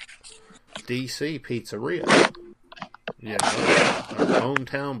hometown DC pizzeria, you know, a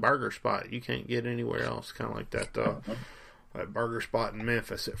hometown burger spot you can't get anywhere else, kind of like that that burger spot in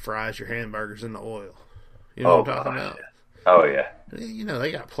Memphis that fries your hamburgers in the oil. You know what I'm talking about? Oh yeah. You know,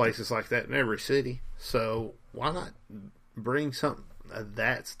 they got places like that in every city, so why not bring some of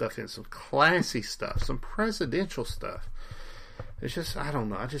that stuff in, some classy stuff, some presidential stuff. It's just, I don't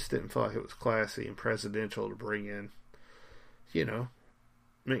know, I just didn't feel like it was classy and presidential to bring in, you know,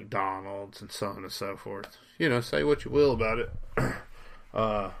 McDonald's and so on and so forth. You know, say what you will about it.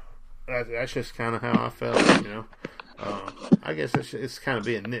 That's just kind of how I felt, you know. I guess it's kind of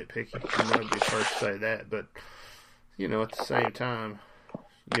being nitpicky. I'm going to be first to say that, but, you know, at the same time,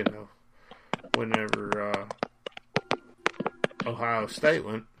 you know, whenever Ohio State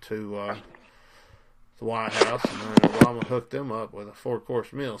went to the White House, and then Obama hooked them up with a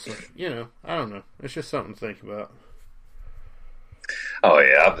 4-course meal. So, you know, I don't know. It's just something to think about. Oh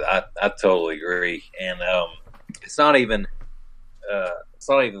yeah, I totally agree. And it's not even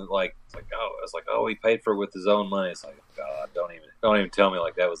like he paid for it with his own money. It's like, God, don't even tell me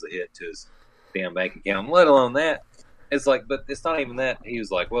like that was a hit to his damn bank account. Let alone that. It's like, but it's not even that. He was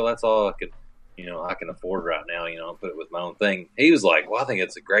like, well, that's all I can afford right now. You know, I'll put it with my own thing. He was like, well, I think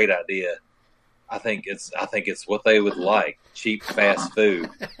it's a great idea. I think it's what they would like, cheap fast food.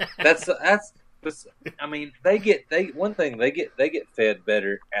 That's. I mean, they get fed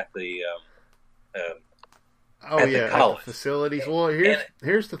better at the college facilities. Well,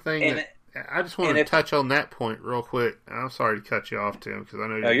 here's the thing that I just want to touch on that point real quick. I'm sorry to cut you off, Tim, because I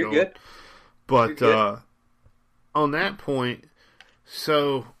know you're good. But on that point,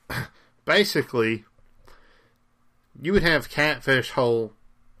 so basically, you would have Catfish Hole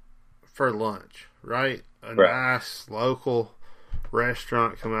for lunch, right? A nice local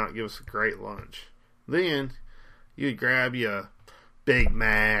restaurant come out and give us a great lunch. Then you'd grab you a Big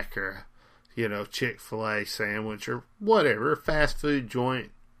Mac or, you know, Chick-fil-A sandwich or whatever, fast food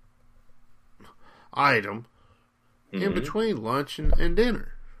joint item in between lunch and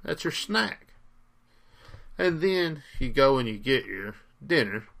dinner. That's your snack. And then you go and you get your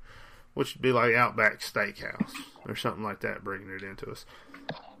dinner, which would be like Outback Steakhouse or something like that, bringing it into us.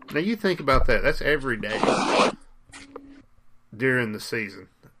 Now you think about that. That's every day during the season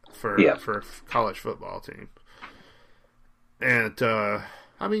for a college football team. And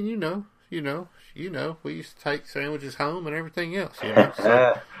I mean, you know, we used to take sandwiches home and everything else. You know,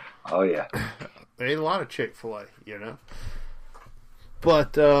 so, oh yeah, they ate a lot of Chick-fil-A. You know,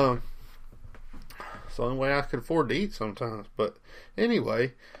 but it's the only way I could afford to eat sometimes. But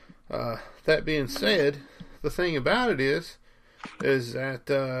anyway, that being said, the thing about it is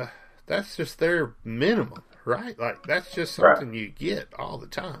that that's just their minimum, right? Like that's just something you get all the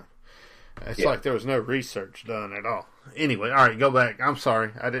time. It's like there was no research done at all. Anyway, all right, go back. I'm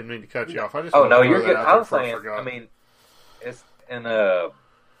sorry, I didn't mean to cut you off. I just you're good. I was saying, I mean, it's and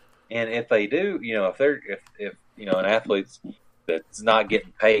if they do, you know, if you know an athlete's that's not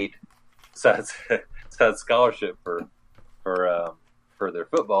getting paid besides scholarship for their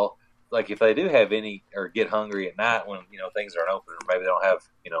football, like if they do have any or get hungry at night when you know things aren't open or maybe they don't have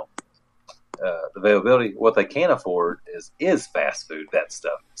you know the availability, what they can afford is fast food, that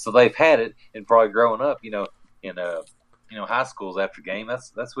stuff. So they've had it and probably growing up, you know, in high schools after game,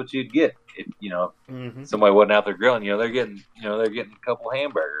 that's what you'd get if you know somebody wasn't out there grilling. You know, they're getting a couple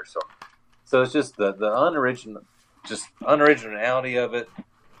hamburgers. So it's just the unoriginality of it,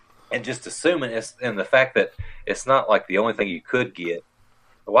 and just assuming it's and the fact that it's not like the only thing you could get.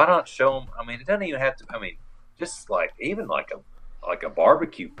 Why not show them? I mean, it doesn't even have to. I mean, just like even like a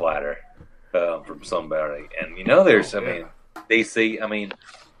barbecue platter from somebody, and you know, there's I mean, DC. I mean,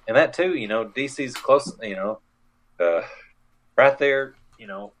 and that too. You know, DC's close. You know, right there. You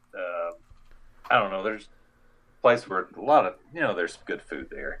know, I don't know. There's a place where a lot of you know, there's good food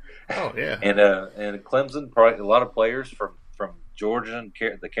there. Oh yeah, and Clemson, probably a lot of players from Georgia and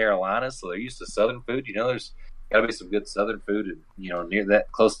the Carolinas, so they're used to Southern food. You know, there's got to be some good Southern food, and you know, near that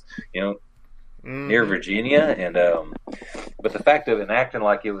close, you know, near Virginia, and but the fact of it acting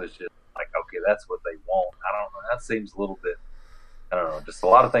like it was just like, okay, that's what they want. I don't know. That seems a little bit, I don't know, just a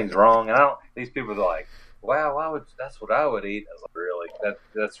lot of things wrong. And I don't. These people are like, wow, why would that's what I would eat? I was like, really?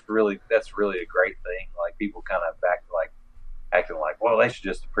 That's really a great thing. Like people kind of acting like, well, they should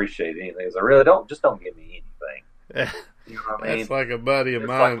just appreciate anything. I really don't give me anything. You know what I mean? That's like a buddy of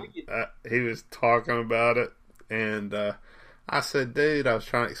mine. He was talking about it, and I said, dude, I was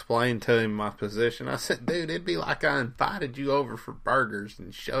trying to explain to him my position. I said, dude, it'd be like I invited you over for burgers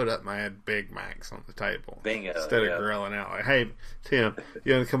and showed up and I had Big Macs on the table. Bingo, instead of grilling out. Like, hey, Tim,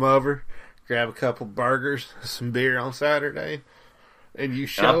 you want to come over, grab a couple burgers, some beer on Saturday, and you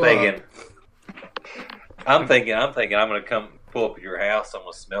show up. I'm thinking I'm going to come pull up at your house. I'm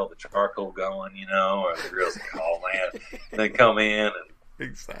going to smell the charcoal going, you know, or the grill's oh man. And then come in and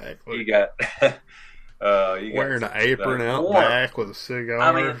exactly. You got wearing an apron out back with a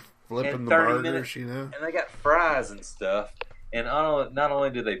cigar, flipping the burgers, minutes, you know. And they got fries and stuff. And not only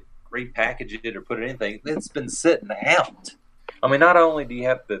do they repackage it or put it in anything, it's been sitting out. I mean, not only do you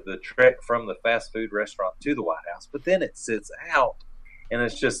have the trek from the fast food restaurant to the White House, but then it sits out. And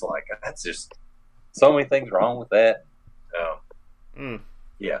it's just like, that's just so many things wrong with that.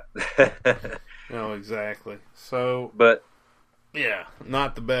 Yeah. No, exactly. So, but yeah,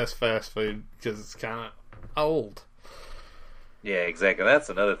 not the best fast food because it's kind of old. Yeah, exactly. That's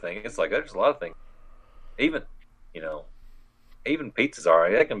another thing. It's like there's a lot of things. Even, you know, even pizza's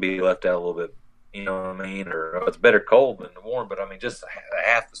alright. That can be left out a little bit. You know what I mean? Or it's better cold than warm. But I mean, just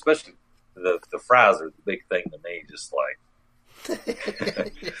half, especially the fries are the big thing to me. Just like,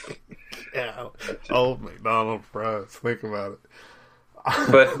 yeah, old McDonald's fries. Think about it.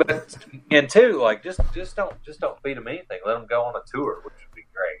 but and two, like just don't feed them anything. Let them go on a tour, which would be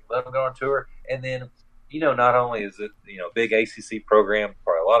great. Let them go on a tour, and then you know, not only is it big ACC program,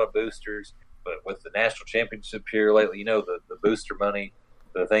 probably a lot of boosters, but with the national championship here lately, you know, the booster money,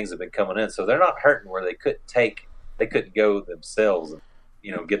 the things have been coming in, so they're not hurting where they couldn't go themselves and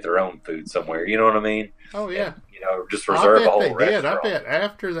get their own food somewhere. You know what I mean? Oh yeah. And, just reserve a whole restaurant. I bet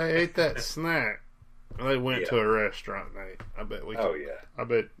after they ate that snack, they went to a restaurant and ate. I bet we could. Oh yeah. I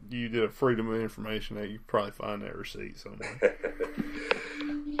bet you did a Freedom of Information that you could probably find that receipt somewhere.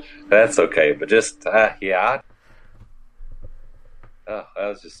 That's okay, but just that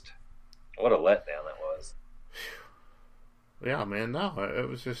was just what a letdown that was. Yeah, man. No, it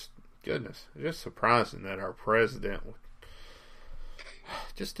was just goodness. It's just surprising that our president would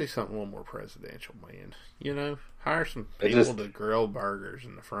just do something a little more presidential, man. You know, hire some people to grill burgers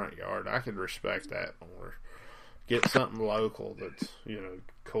in the front yard. I could respect that more. Get something local that's,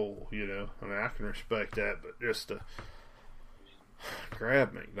 cool, I mean, I can respect that, but just to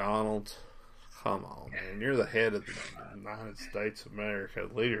grab McDonald's, Come on, man. You're the head of the United States of America,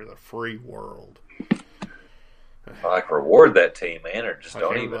 leader of the free world. Like, reward that team, man, or just Like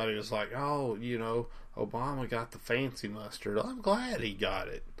don't everybody even. was like, oh, Obama got the fancy mustard. I'm glad he got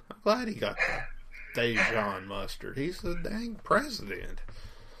it. I'm glad he got the Dijon mustard. He's the dang president.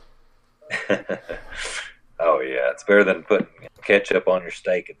 Oh, yeah. It's better than putting ketchup on your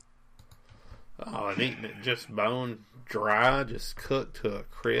steak. Oh, and eating it just bone dry, just cooked to a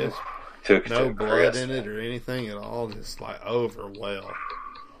crisp. Took No to blood crisp. in it or anything at all. Just like over well.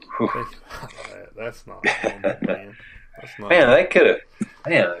 Whew. Think about that. That's not normal, man. That's not Man, they could have.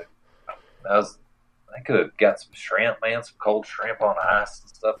 Man, they could have got some shrimp, man, some cold shrimp on ice and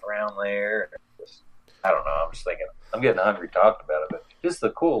stuff around there. I don't know. I'm just thinking. I'm getting hungry talking about it, but just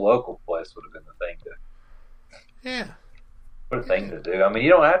the cool local place would have been the thing to do. I mean, you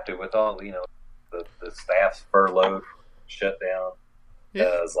don't have to with all the staff's furloughed, shut down.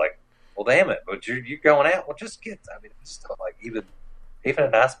 Yeah. It's like, well, damn it, but you're going out. Well, just get. I mean, just like even a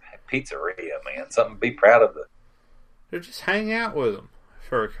nice pizzeria, man. Something to be proud of. Or just hang out with them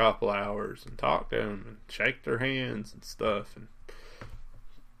for a couple hours and talk to them and shake their hands and stuff and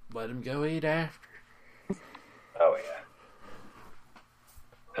let them go eat after. Oh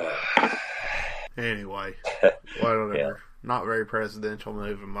yeah. Anyway, whatever. Yeah. Not very presidential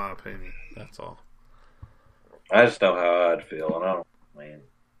move in my opinion. That's all. I just know how I'd feel, and I don't, man.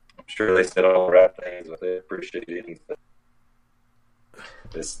 I'm sure they said all the right things, but they appreciate anything,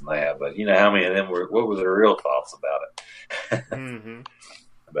 this and that. But you know how many of them were? What were their real thoughts about it? Mm-hmm.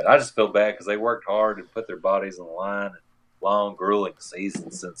 But I just feel bad because they worked hard and put their bodies on the line. And long, grueling season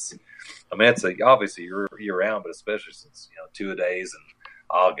since. I mean, it's obviously year round, but especially since 2-a-days in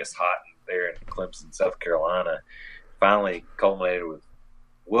August, hot there in Clemson, South Carolina, finally culminated with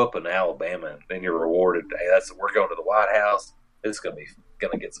whooping Alabama, and then you're rewarded. Hey, we're going to the White House. It's gonna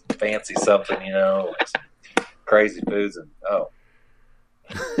get some fancy something, like some crazy foods, and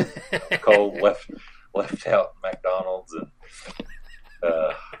cold left out McDonald's and.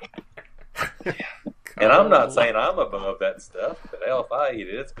 And I'm not saying I'm above that stuff, but hell, if I eat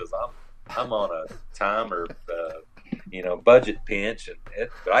it, it's because I'm on a time or budget pinch,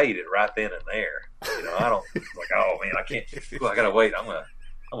 but I eat it right then and there. I don't like, oh man, I can't. I gotta wait. I'm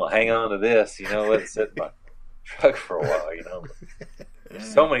gonna hang on to this. Let it sit in my truck for a while.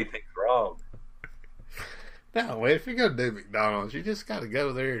 There's so many things wrong. No, wait, if you're going to do McDonald's, you just got to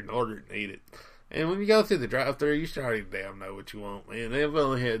go there and order it and eat it. And when you go through the drive-thru, you should already damn know what you want, man. They've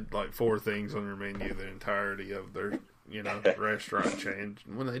only had like 4 things on their menu the entirety of their, restaurant chain.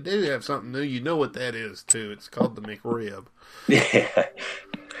 When they do have something new, you know what that is, too. It's called the McRib. Yeah.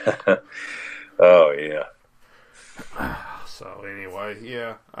 Oh, yeah. So, anyway,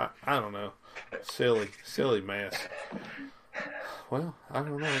 yeah, I don't know. Silly mess. Well, I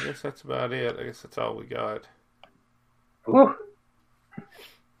don't know. I guess that's about it. I guess that's all we got. Whew. I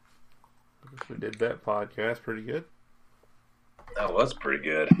guess we did that podcast pretty good. That was pretty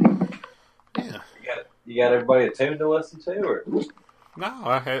good. Yeah. You got everybody tuned to listen to, or? No,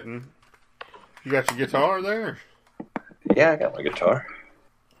 I hadn't. You got your guitar there? Yeah, I got my guitar.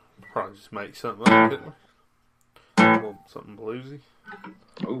 Probably just make something up, didn't we? Something bluesy.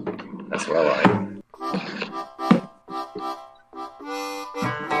 Ooh, that's what I like.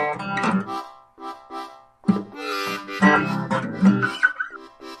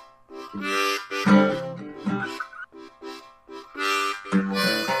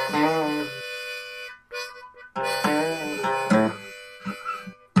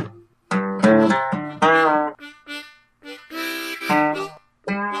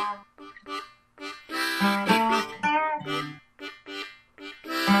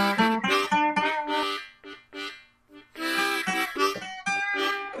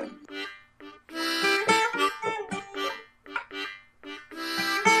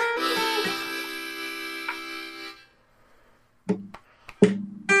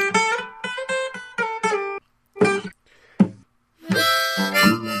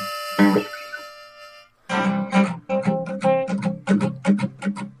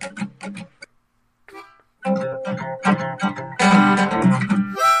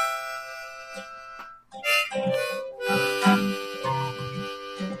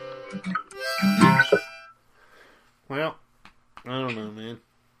 Well, I don't know, man.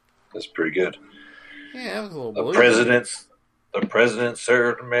 That's pretty good. Yeah, that was a little The bluesy. president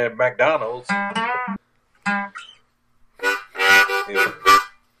served him at McDonald's.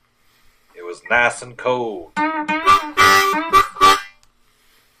 It was nice and cold.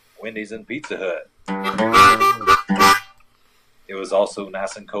 Wendy's and Pizza Hut. It was also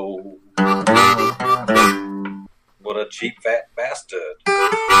nice and cold. What a cheap fat bastard.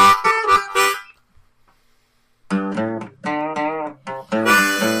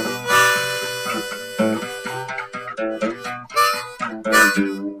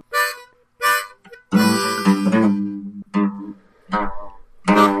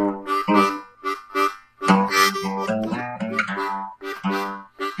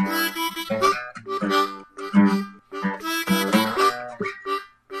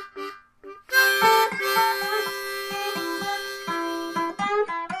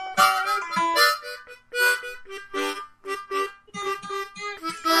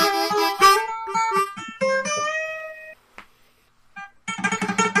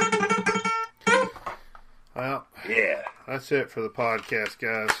 Well, Yeah. that's it for the podcast,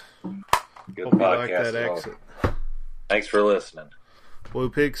 guys. Good Hope you podcast. like that as well. exit. Thanks for listening. Blue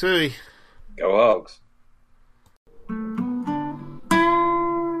Pig Suey. Go Hogs.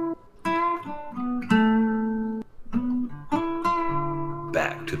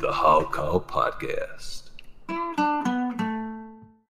 Back to the Hog Call Podcast.